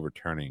stop the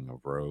overturning of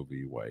Roe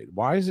v. Wade.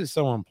 Why is it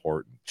so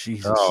important?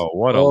 Jesus. Oh,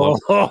 what a what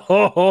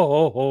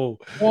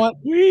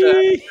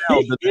the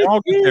hell? Did they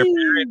all get their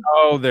period?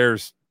 Oh,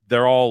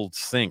 they're all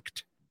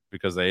synced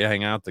because they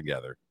hang out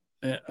together.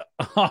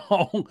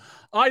 Oh,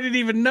 I didn't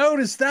even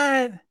notice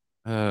that.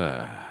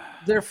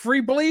 They're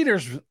free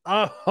bleeders.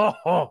 One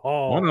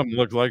of them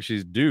looked like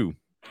she's due.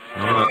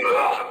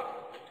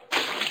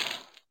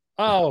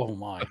 Oh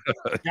my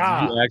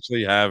God! You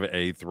actually have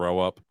a throw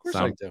up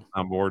sound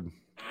on board.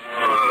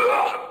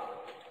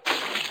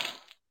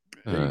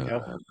 There you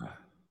go.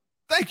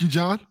 Thank you,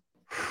 John.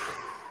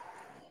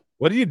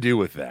 What do you do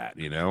with that?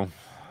 You know,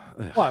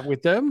 what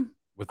with them?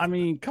 I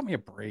mean, cut me a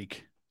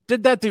break.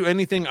 Did that do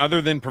anything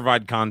other than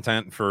provide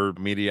content for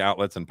media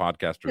outlets and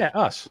podcasters? Yeah,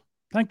 us.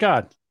 Thank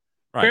God.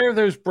 Right. Bare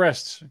those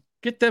breasts.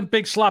 Get them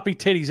big sloppy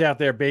titties out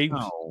there, babes.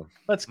 No,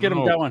 let's get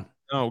them going.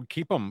 No,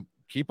 keep them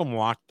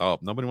locked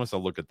up. Nobody wants to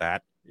look at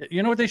that.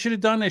 You know what they should have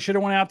done? They should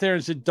have went out there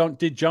and said,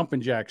 did jumping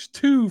jacks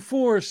 2,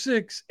 4,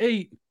 6,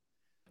 8.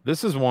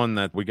 This is one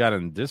that we got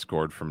in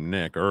Discord from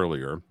Nick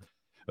earlier.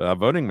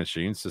 Voting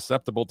machines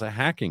susceptible to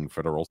hacking,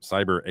 federal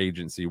cyber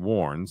agency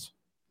warns.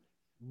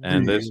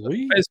 And this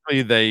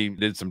basically they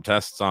did some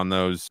tests on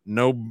those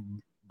no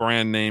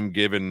brand name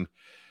given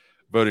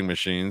voting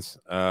machines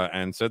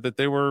and said that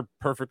they were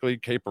perfectly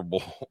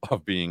capable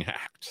of being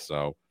hacked.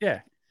 So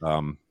yeah,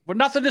 but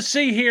nothing to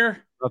see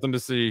here. Nothing to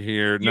see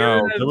here.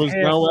 No, there was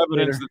no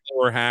evidence that they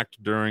were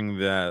hacked during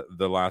the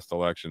last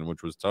election,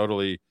 which was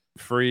totally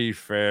free,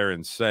 fair,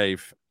 and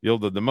safe.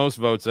 Yielded the most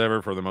votes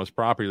ever for the most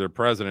popular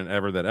president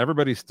ever that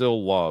everybody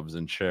still loves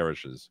and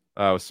cherishes.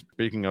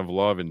 Speaking of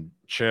love and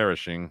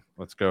cherishing,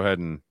 let's go ahead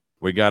and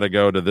we got to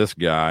go to this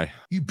guy.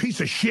 You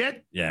piece of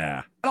shit.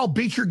 Yeah. I'll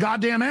beat your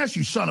goddamn ass,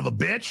 you son of a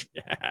bitch.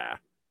 Yeah.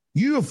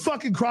 You have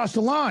fucking crossed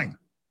the line.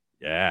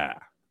 Yeah.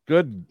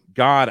 Good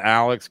God,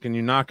 Alex, can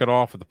you knock it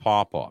off with the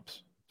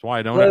pop-ups? That's why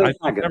I don't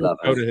I never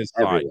go to his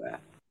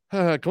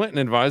site. Clinton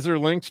advisor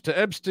linked to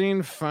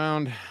Epstein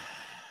found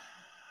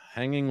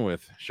hanging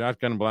with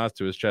shotgun blast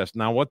to his chest.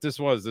 Now, what this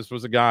was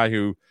a guy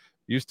who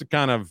used to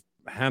kind of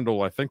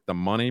handle, I think, the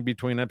money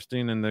between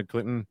Epstein and the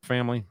Clinton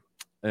family.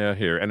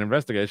 Here, an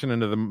investigation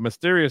into the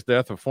mysterious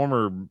death of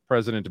former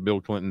President Bill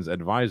Clinton's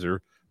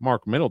advisor,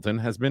 Mark Middleton,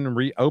 has been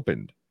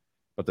reopened.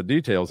 But the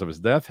details of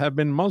his death have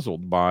been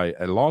muzzled by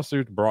a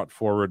lawsuit brought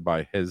forward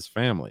by his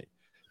family.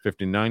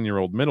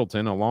 59-year-old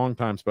Middleton, a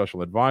longtime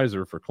special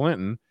advisor for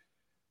Clinton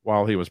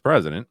while he was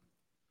president,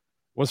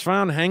 was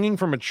found hanging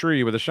from a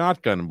tree with a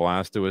shotgun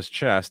blast to his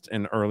chest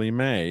in early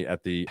May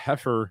at the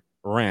Heifer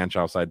Ranch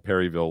outside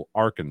Perryville,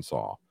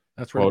 Arkansas.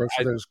 That's where most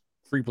of those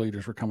free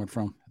bleeders were coming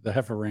from, the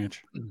Heifer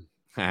Ranch.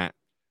 I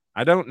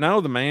don't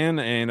know the man,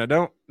 and I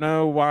don't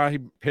know why he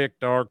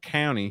picked our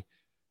county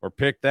or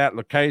picked that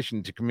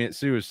location to commit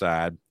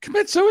suicide.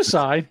 Commit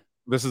suicide?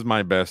 This is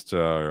my best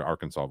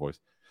Arkansas voice.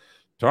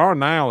 To our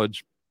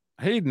knowledge,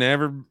 he'd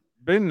never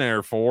been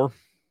there for,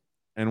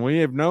 and we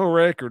have no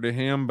record of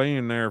him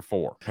being there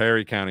for.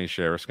 Perry County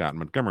Sheriff Scott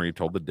Montgomery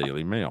told the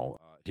Daily Mail.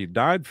 He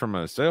died from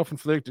a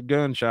self-inflicted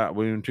gunshot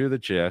wound to the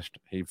chest.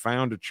 He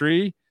found a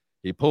tree,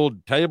 he pulled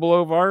a table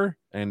over,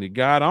 and he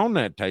got on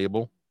that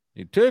table.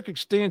 He took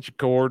extension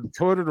cord,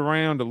 put it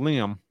around a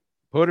limb,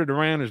 put it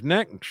around his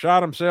neck, and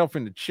shot himself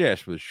in the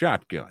chest with a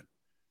shotgun.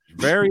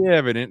 It's very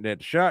evident that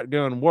the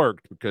shotgun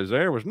worked because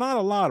there was not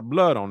a lot of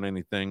blood on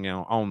anything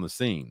on the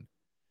scene.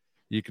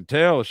 You can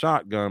tell the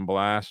shotgun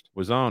blast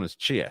was on his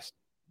chest.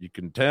 You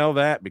can tell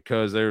that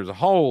because there's a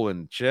hole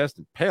in the chest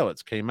and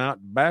pellets came out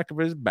the back of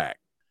his back.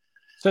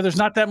 So there's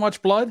not that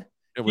much blood?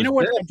 It was, you know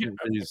what?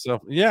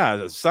 Yeah,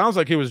 it sounds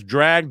like he was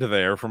dragged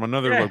there from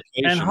another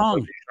location and hung.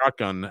 The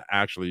shotgun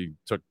actually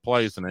took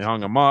place, and they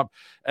hung him up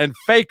and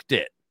faked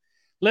it.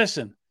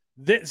 Listen,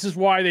 this is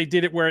why they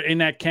did it where in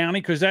that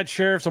county, because that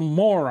sheriff's a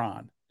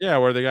moron. Yeah,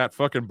 where they got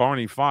fucking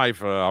Barney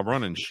Fife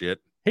running shit.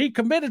 He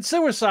committed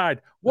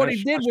suicide. What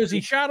he did was he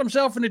shot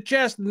himself in the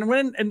chest,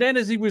 and then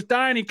as he was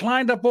dying, he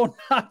climbed up on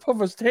top of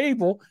his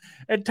table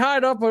and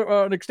tied up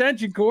an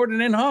extension cord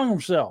and then hung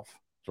himself.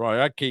 That's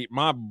right. I keep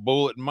my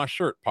bullet in my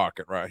shirt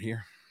pocket right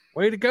here.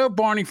 Way to go,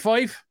 Barney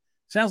Fife.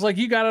 Sounds like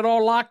you got it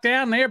all locked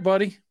down there,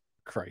 buddy.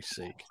 Christ's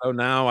sake. So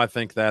now I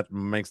think that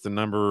makes the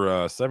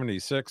number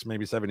 76,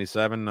 maybe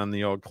 77 on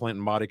the old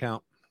Clinton body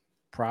count.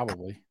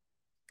 Probably.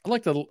 I'd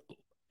like to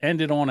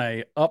end it on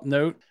a up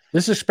note.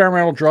 This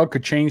experimental drug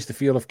could change the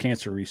field of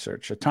cancer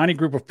research. A tiny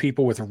group of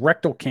people with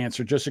rectal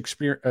cancer just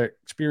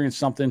experienced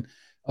something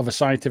of a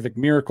scientific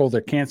miracle. Their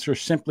cancer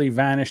simply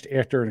vanished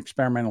after an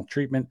experimental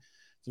treatment.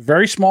 It's a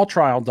very small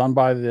trial done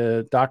by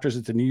the doctors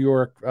at the New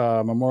York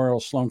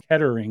Memorial Sloan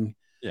Kettering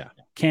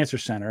Cancer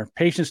Center.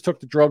 Patients took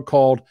the drug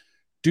called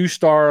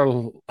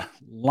Dustar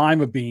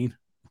Limabine,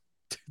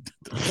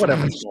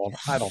 whatever it's called.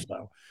 I don't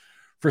know.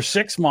 For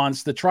 6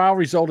 months, the trial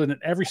resulted in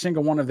every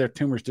single one of their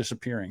tumors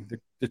disappearing.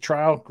 The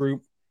trial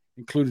group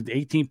included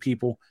 18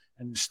 people,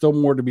 and there's still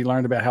more to be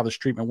learned about how this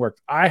treatment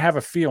worked. I have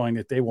a feeling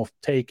that they will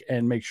take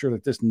and make sure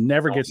that this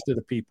never gets to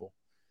the people.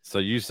 So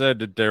you said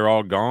that they're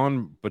all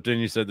gone, but then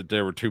you said that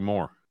there were 2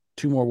 more.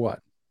 2 more what?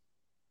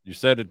 You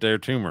said that they're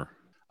tumor.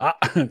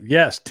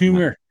 Yes,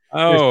 tumor.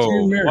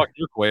 Oh, fuck,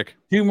 you're quick.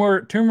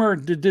 Tumor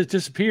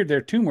disappeared.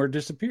 Their tumor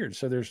disappeared.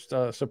 So there's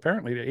so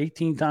apparently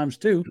 18 times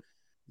 2,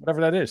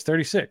 whatever that is,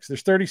 36.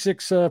 There's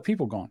 36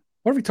 people gone.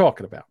 What are we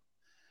talking about?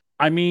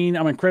 I mean,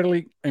 I'm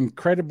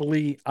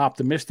incredibly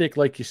optimistic.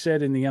 Like you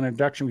said in the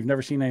introduction, we've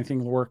never seen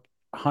anything work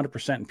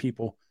 100% in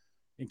people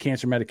in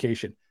cancer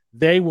medication.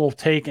 They will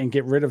take and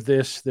get rid of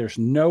this. There's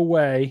no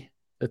way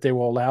that they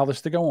will allow this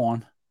to go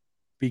on,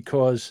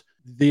 because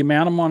the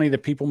amount of money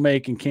that people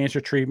make in cancer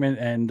treatment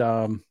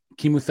and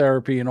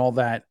chemotherapy and all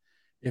that,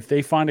 if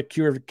they find a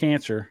cure of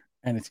cancer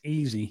and it's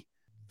easy,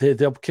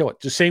 they'll kill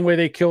it. The same way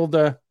they killed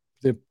the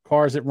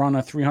cars that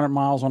run 300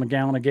 miles on a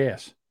gallon of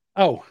gas.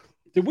 Oh,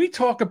 did we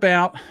talk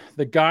about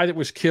the guy that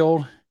was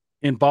killed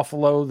in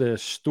Buffalo, the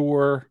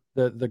store,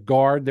 the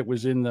guard that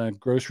was in the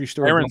grocery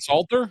store? Aaron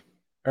Salter?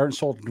 Aaron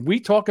Salter. Did we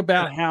talk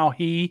about how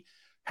he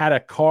had a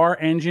car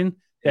engine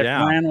that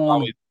ran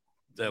on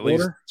at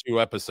least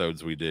 2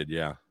 episodes we did,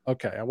 yeah.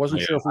 Okay, I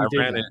wasn't sure if we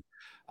did that.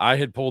 I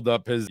had pulled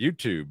up his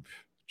YouTube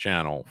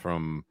channel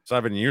from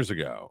 7 years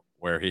ago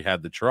where he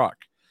had the truck.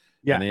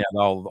 Yeah. And he had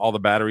all the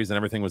batteries and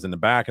everything was in the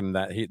back. And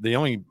that the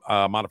only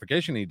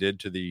modification he did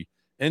to the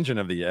engine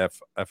of the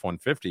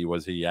F-150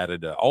 was he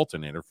added an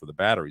alternator for the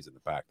batteries in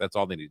the back. That's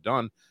all that he'd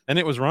done. And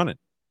it was running.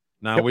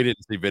 Now, we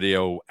didn't see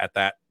video at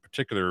that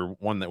particular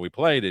one that we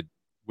played.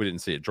 We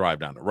didn't see it drive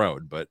down the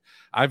road. But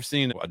I've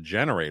seen a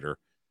generator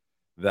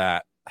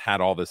that had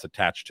all this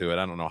attached to it.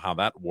 I don't know how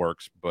that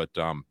works, but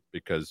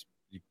because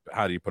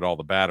how do you put all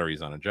the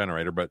batteries on a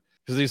generator? But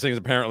because these things,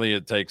 apparently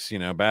it takes,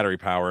 battery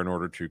power in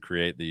order to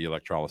create the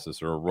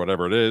electrolysis or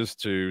whatever it is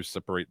to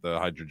separate the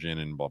hydrogen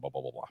and blah, blah,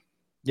 blah, blah, blah.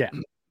 Yeah.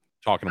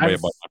 Talking way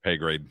above my pay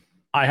grade.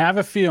 I have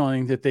a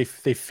feeling that they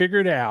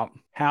figured out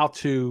how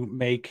to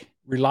make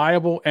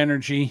reliable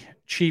energy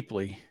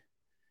cheaply,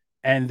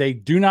 and they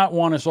do not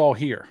want us all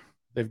here.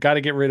 They've got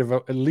to get rid of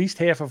at least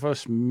half of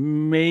us,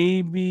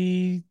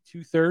 maybe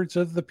 2/3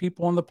 of the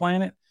people on the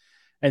planet.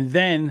 And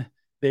then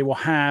they will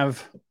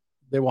have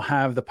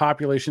the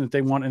population that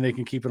they want, and they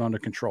can keep it under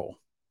control.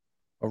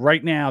 But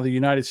right now, the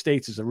United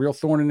States is a real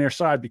thorn in their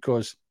side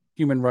because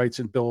human rights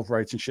and Bill of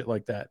Rights and shit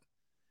like that.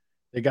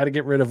 They got to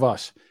get rid of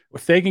us.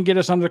 If they can get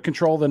us under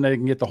control, then they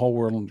can get the whole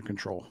world under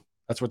control.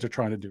 That's what they're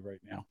trying to do right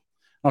now.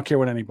 I don't care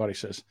what anybody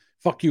says.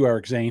 Fuck you,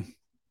 Eric Zane.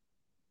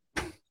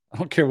 I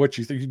don't care what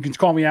you think. You can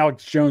call me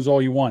Alex Jones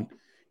all you want,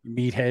 you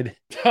meathead.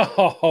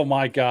 Oh,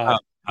 my God.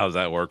 How does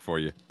that work for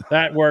you?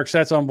 That works.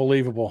 That's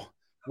unbelievable.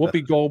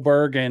 Whoopi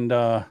Goldberg and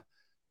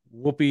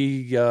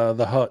Whoopi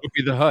the Hut.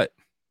 Whoopi the Hut.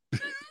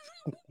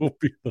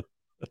 Whoopi the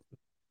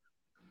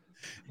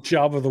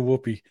Job of the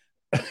Whoopi.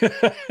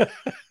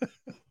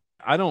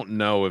 I don't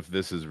know if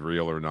this is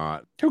real or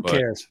not. Who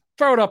cares?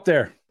 Throw it up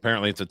there.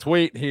 Apparently it's a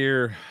tweet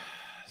here.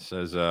 It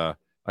says,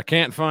 I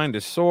can't find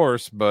a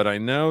source, but I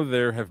know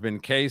there have been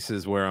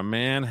cases where a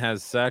man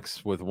has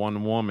sex with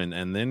one woman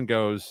and then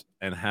goes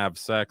and have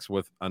sex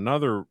with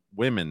another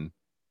woman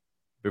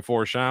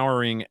before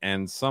showering,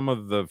 and some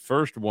of the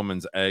first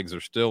woman's eggs are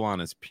still on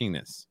his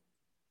penis.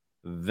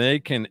 They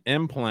can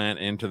implant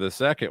into the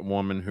second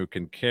woman who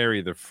can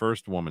carry the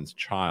first woman's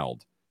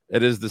child.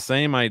 It is the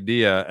same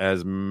idea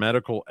as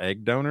medical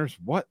egg donors.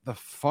 What the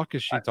fuck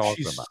is she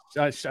talking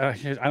about?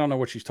 I don't know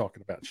what she's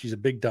talking about. She's a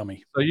big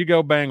dummy. So you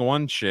go bang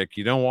one chick,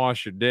 you don't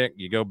wash your dick,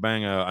 you go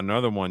bang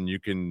another one, you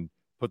can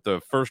put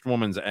the first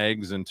woman's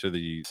eggs into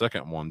the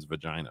second one's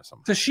vagina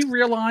somehow. Does she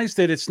realize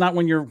that it's not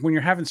when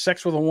you're having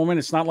sex with a woman,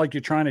 it's not like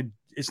you're trying to,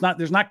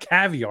 there's not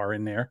caviar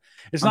in there.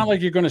 It's not like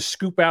you're going to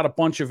scoop out a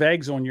bunch of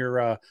eggs on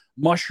your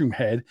mushroom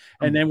head.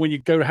 And then when you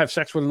go to have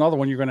sex with another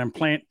one, you're going to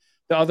implant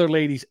the other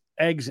lady's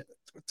eggs.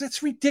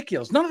 That's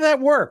ridiculous. None of that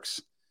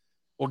works.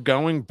 Well,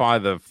 going by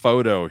the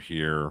photo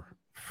here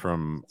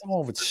from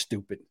all of it's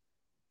stupid.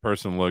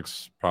 Person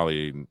looks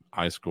probably in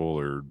high school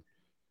or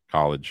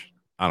college.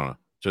 I don't know.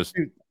 Just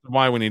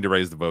why we need to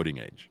raise the voting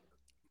age.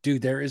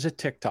 Dude, there is a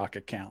TikTok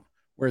account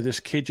where this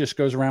kid just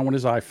goes around with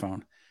his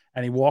iPhone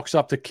and he walks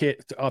up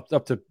to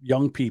up to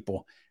young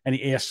people and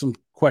he asks them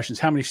questions.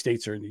 How many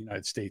states are in the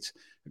United States?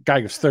 The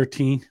guy goes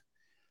 13.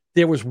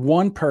 There was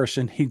one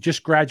person, he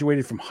just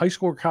graduated from high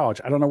school or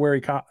college. I don't know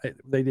where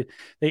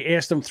they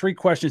asked him 3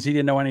 questions. He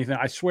didn't know anything.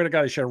 I swear to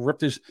God, they should have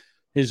ripped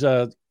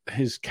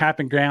his cap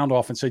and gown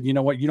off and said, you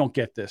know what? You don't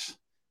get this.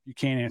 You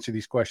can't answer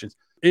these questions.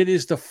 It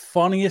is the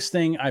funniest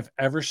thing I've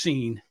ever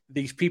seen.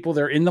 These people,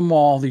 they're in the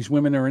mall. These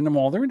women are in the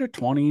mall. They're in their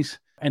 20s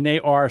and they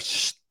are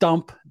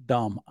stump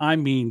dumb. I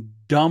mean,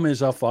 dumb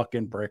as a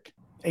fucking brick.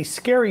 A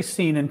scary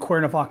scene in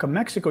Cuernavaca,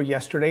 Mexico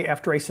yesterday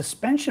after a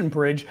suspension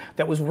bridge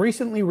that was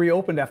recently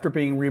reopened after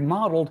being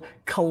remodeled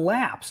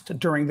collapsed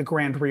during the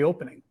grand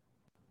reopening.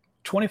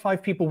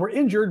 25 people were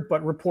injured,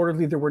 but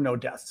reportedly there were no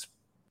deaths.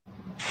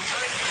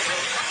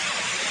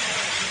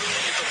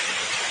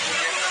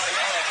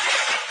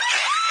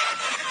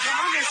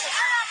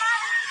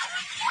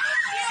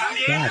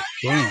 God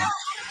damn.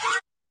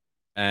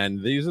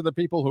 And these are the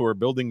people who are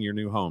building your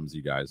new homes,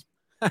 you guys.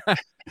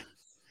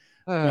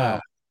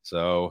 Wow.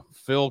 So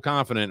feel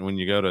confident when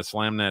you go to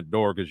slam that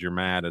door because you're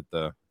mad at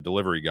the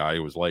delivery guy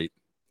who was late.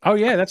 Oh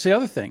yeah, that's the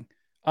other thing.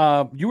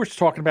 You were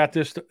talking about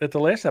this at the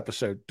last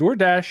episode.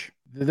 DoorDash,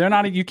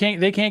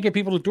 they can't get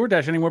people to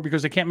DoorDash anymore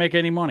because they can't make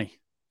any money.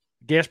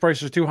 Gas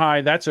prices are too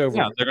high. That's over.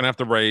 Yeah, they're gonna have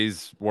to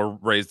raise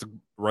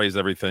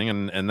everything,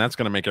 and that's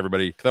gonna make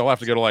everybody. They'll have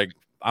to go to like,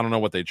 I don't know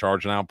what they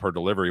charge now per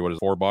delivery. What is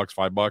it, $4,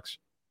 $5?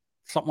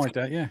 Something like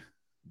that. Yeah.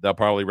 They'll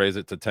probably raise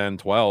it to 10,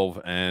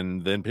 12,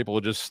 and then people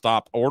will just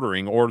stop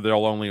ordering, or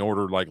they'll only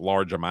order like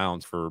large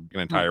amounts for an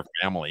entire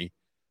family.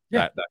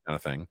 Yeah. That kind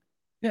of thing.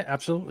 Yeah,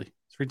 absolutely.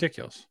 It's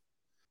ridiculous.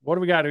 What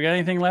do we got? Do we got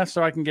anything left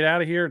so I can get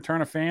out of here and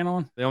turn a fan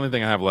on? The only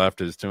thing I have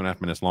left is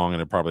 2.5 minutes long,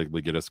 and it'll probably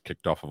get us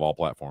kicked off of all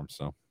platforms.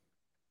 So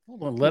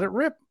hold on, let it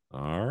rip.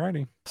 All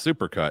righty.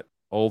 Supercut.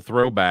 Old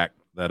throwback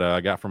that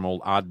I got from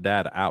old Odd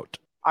Dad Out.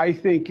 I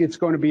think it's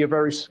going to be a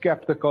very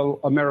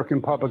skeptical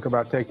American public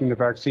about taking the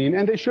vaccine,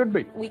 and they should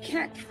be. We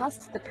can't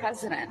trust the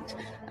president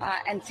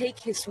and take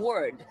his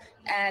word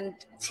and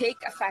take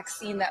a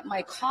vaccine that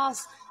might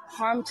cause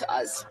harm to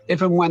us.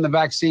 If and when the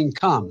vaccine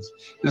comes,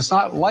 and it's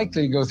not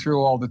likely to go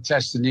through all the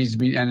tests that needs to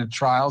be and the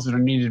trials that are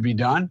needed to be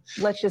done.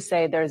 Let's just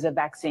say there's a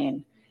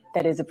vaccine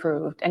that is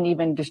approved and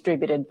even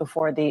distributed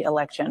before the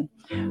election.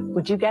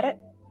 Would you get it?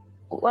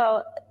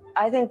 Well,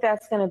 I think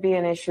that's going to be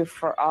an issue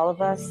for all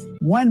of us.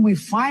 When we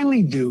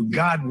finally do,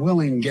 God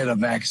willing, get a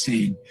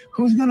vaccine,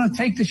 who's going to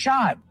take the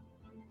shot?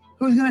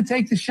 Who's going to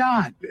take the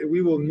shot?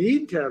 We will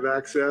need to have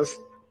access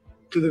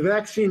to the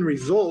vaccine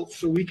results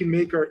so we can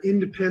make our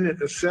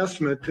independent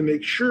assessment to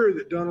make sure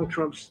that Donald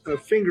Trump's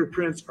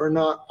fingerprints are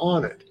not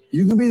on it.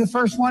 You can be the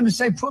first one to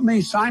say,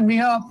 sign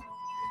me up.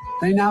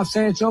 They now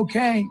say it's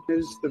okay.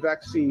 Is the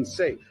vaccine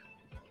safe?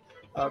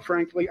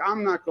 Frankly,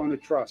 I'm not going to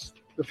trust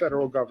the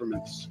federal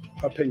government's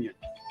opinion.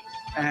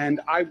 And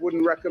I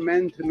wouldn't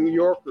recommend to New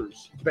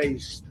Yorkers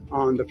based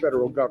on the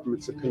federal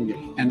government's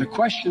opinion. And the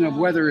question of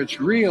whether it's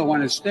real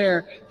when it's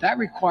there, that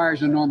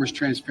requires enormous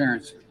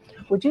transparency.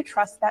 Would you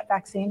trust that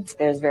vaccine?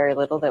 There's very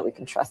little that we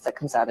can trust that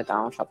comes out of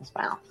Donald Trump's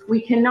mouth.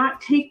 We cannot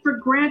take for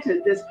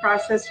granted this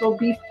process will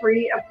be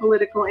free of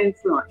political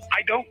influence.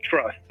 I don't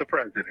trust the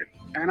president,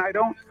 and I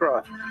don't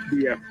trust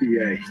the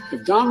FDA.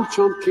 If Donald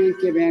Trump can't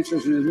give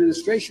answers and the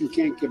administration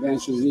can't give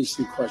answers to these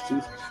 2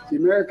 questions, the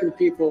American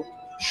people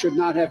should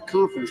not have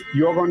confidence.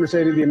 You're going to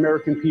say to the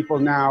American people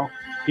now,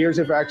 here's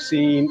a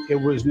vaccine. It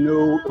was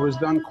new. It was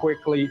done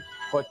quickly.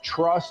 But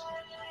trust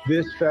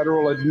this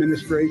federal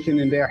administration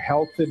and their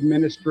health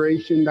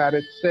administration that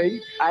it's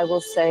safe. I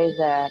will say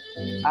that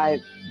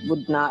I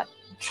would not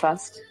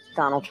trust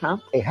Donald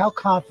Trump. Hey, how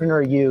confident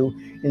are you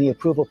in the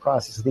approval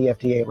process of the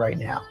FDA right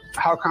now?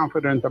 How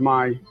confident am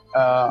I?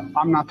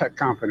 I'm not that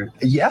confident.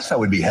 Yes, I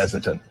would be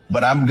hesitant,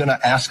 but I'm going to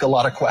ask a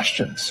lot of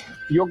questions.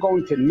 You're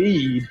going to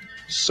need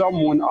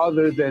someone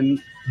other than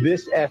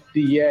this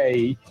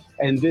FDA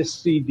and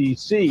this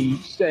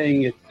CDC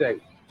saying it's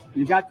safe.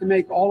 You got to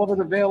make all of it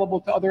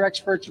available to other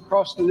experts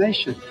across the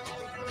nation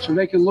so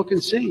they can look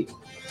and see.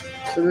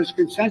 So there's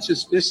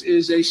consensus, this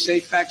is a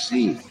safe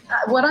vaccine.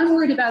 What I'm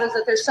worried about is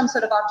that there's some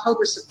sort of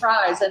October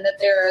surprise and that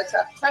there is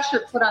a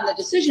pressure put on the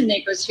decision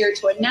makers here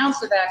to announce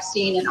the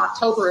vaccine in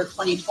October of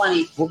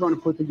 2020. We're going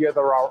to put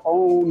together our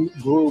own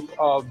group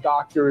of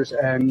doctors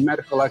and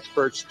medical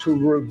experts to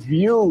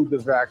review the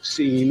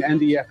vaccine and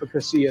the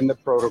efficacy and the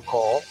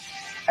protocol.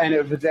 And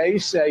if they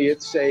say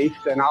it's safe,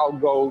 then I'll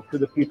go to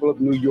the people of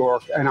New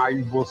York and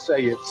I will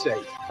say it's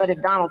safe. But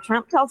if Donald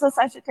Trump tells us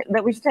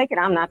that we should take it,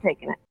 I'm not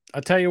taking it.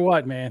 I'll tell you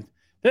what, man.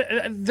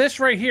 This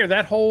right here,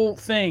 that whole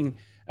thing,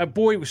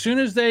 boy, as soon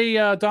as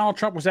Donald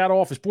Trump was out of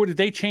office, boy, did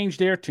they change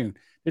their tune.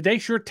 Did they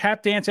sure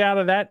tap dance out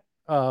of that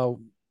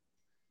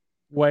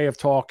way of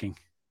talking?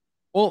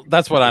 Well,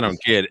 that's what I don't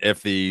get.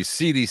 If the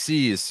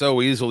CDC is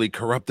so easily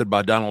corrupted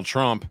by Donald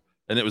Trump,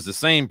 and it was the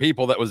same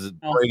people that was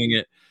operating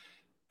it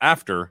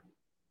after,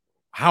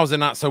 how is it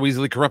not so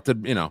easily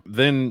corrupted? You know,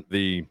 then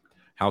the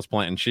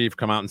houseplant in chief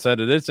come out and said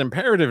that it's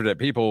imperative that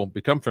people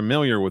become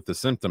familiar with the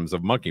symptoms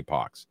of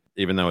monkeypox,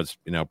 even though it's,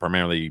 you know,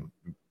 primarily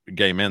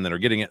gay men that are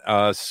getting it.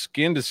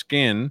 Skin to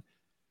skin,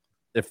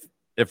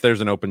 if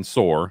there's an open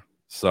sore.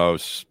 So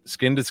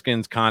skin to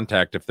skin's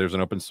contact if there's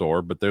an open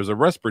sore, but there's a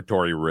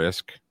respiratory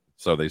risk.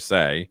 so they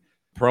say.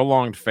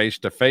 Prolonged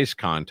face-to-face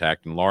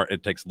contact and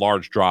it takes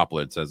large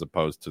droplets as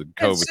opposed to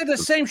COVID. It's the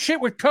same shit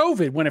with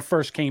COVID when it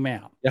first came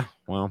out. Yeah,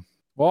 well,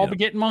 we'll all be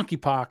getting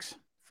monkeypox,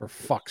 for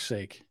fuck's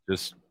sake.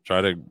 Just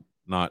try to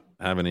not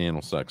have any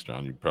anal sex,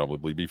 John. You'd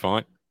probably be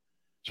fine.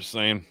 Just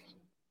saying.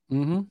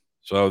 Mm-hmm.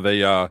 So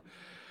they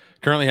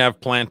currently have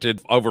planted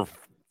over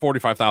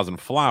 45,000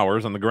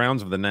 flowers on the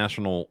grounds of the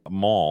National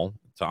Mall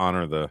to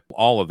honor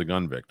all of the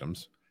gun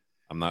victims.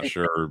 I'm not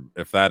sure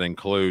if that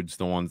includes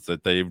the ones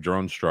that they've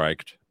drone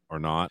striked or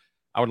not.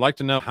 I would like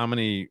to know how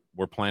many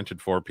were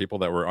planted for people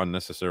that were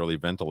unnecessarily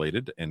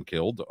ventilated and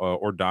killed,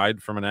 or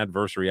died from an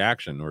adverse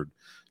reaction, or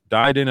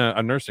died in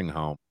a nursing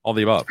home. All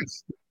the above.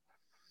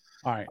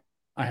 All right.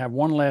 I have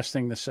one last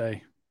thing to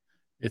say.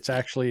 It's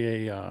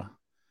actually a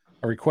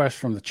request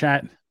from the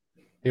chat.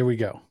 Here we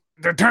go.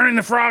 They're turning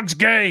the frogs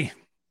gay.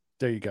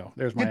 There you go.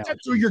 There's my Get that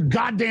through your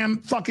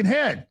goddamn fucking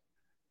head.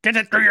 Get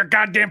it through your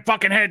goddamn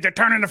fucking head. They're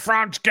turning the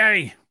frogs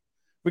gay.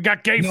 We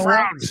got gay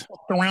frogs. They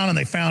fucked around and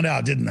they found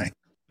out, didn't they?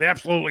 They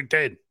absolutely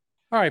did.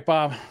 All right,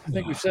 Bob. I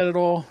think we've said it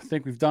all. I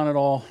think we've done it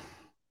all.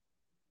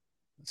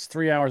 It's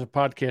 3 hours of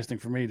podcasting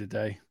for me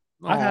today.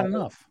 I've had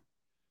enough.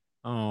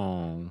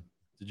 Oh,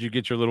 did you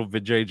get your little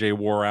VJJ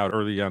war out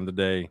early on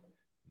today?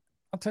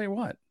 I'll tell you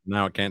what.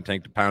 Now it can't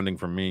take the pounding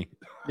from me.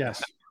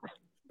 Yes,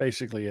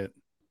 basically it.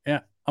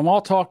 Yeah, I'm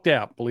all talked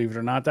out, believe it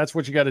or not. That's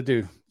what you got to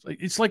do.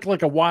 It's like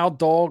a wild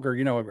dog or,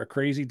 a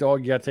crazy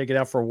dog. You got to take it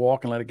out for a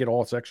walk and let it get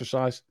all its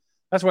exercise.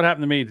 That's what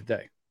happened to me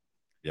today.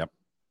 Yep.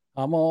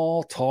 I'm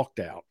all talked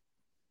out.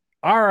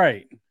 All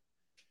right.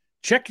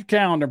 Check your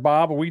calendar,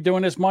 Bob. Are we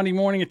doing this Monday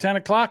morning at 10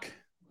 o'clock?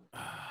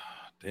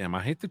 Damn,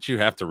 I hate that you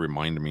have to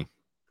remind me.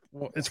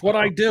 Well, it's what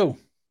I do.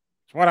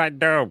 It's what I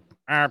do.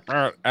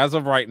 As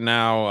of right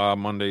now,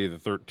 Monday the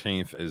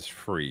 13th is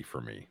free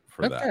for me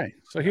for that. Okay,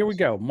 so here we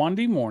go.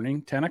 Monday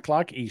morning, 10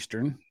 o'clock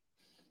Eastern,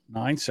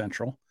 9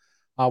 Central.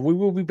 We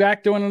will be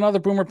back doing another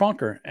Boomer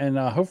Bunker, and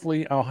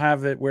hopefully I'll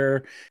have it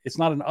where it's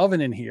not an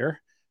oven in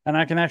here, and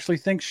I can actually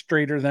think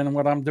straighter than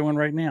what I'm doing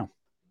right now.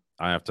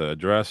 I have to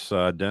address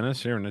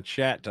Dennis here in the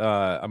chat.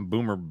 I'm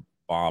Boomer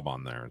Bob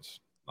on there. It's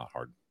not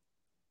hard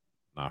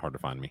to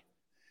find me.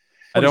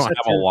 I don't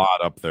have a lot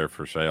up there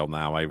for sale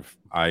now.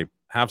 I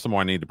have some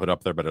more I need to put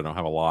up there, but I don't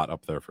have a lot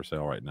up there for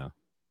sale right now.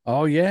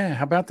 Oh yeah,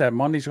 how about that?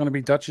 Monday's going to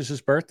be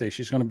Duchess's birthday.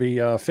 She's going to be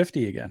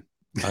 50 again.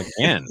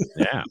 Again,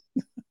 yeah.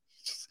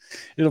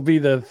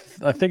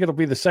 I think it'll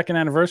be the second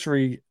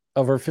anniversary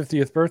of her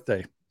 50th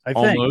birthday. I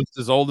think almost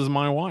as old as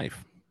my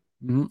wife.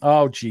 Mm-hmm.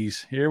 Oh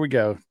geez, here we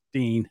go,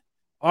 Dean.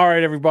 All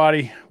right,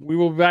 everybody, we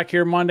will be back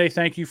here Monday.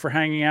 Thank you for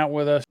hanging out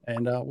with us,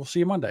 and we'll see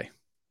you Monday.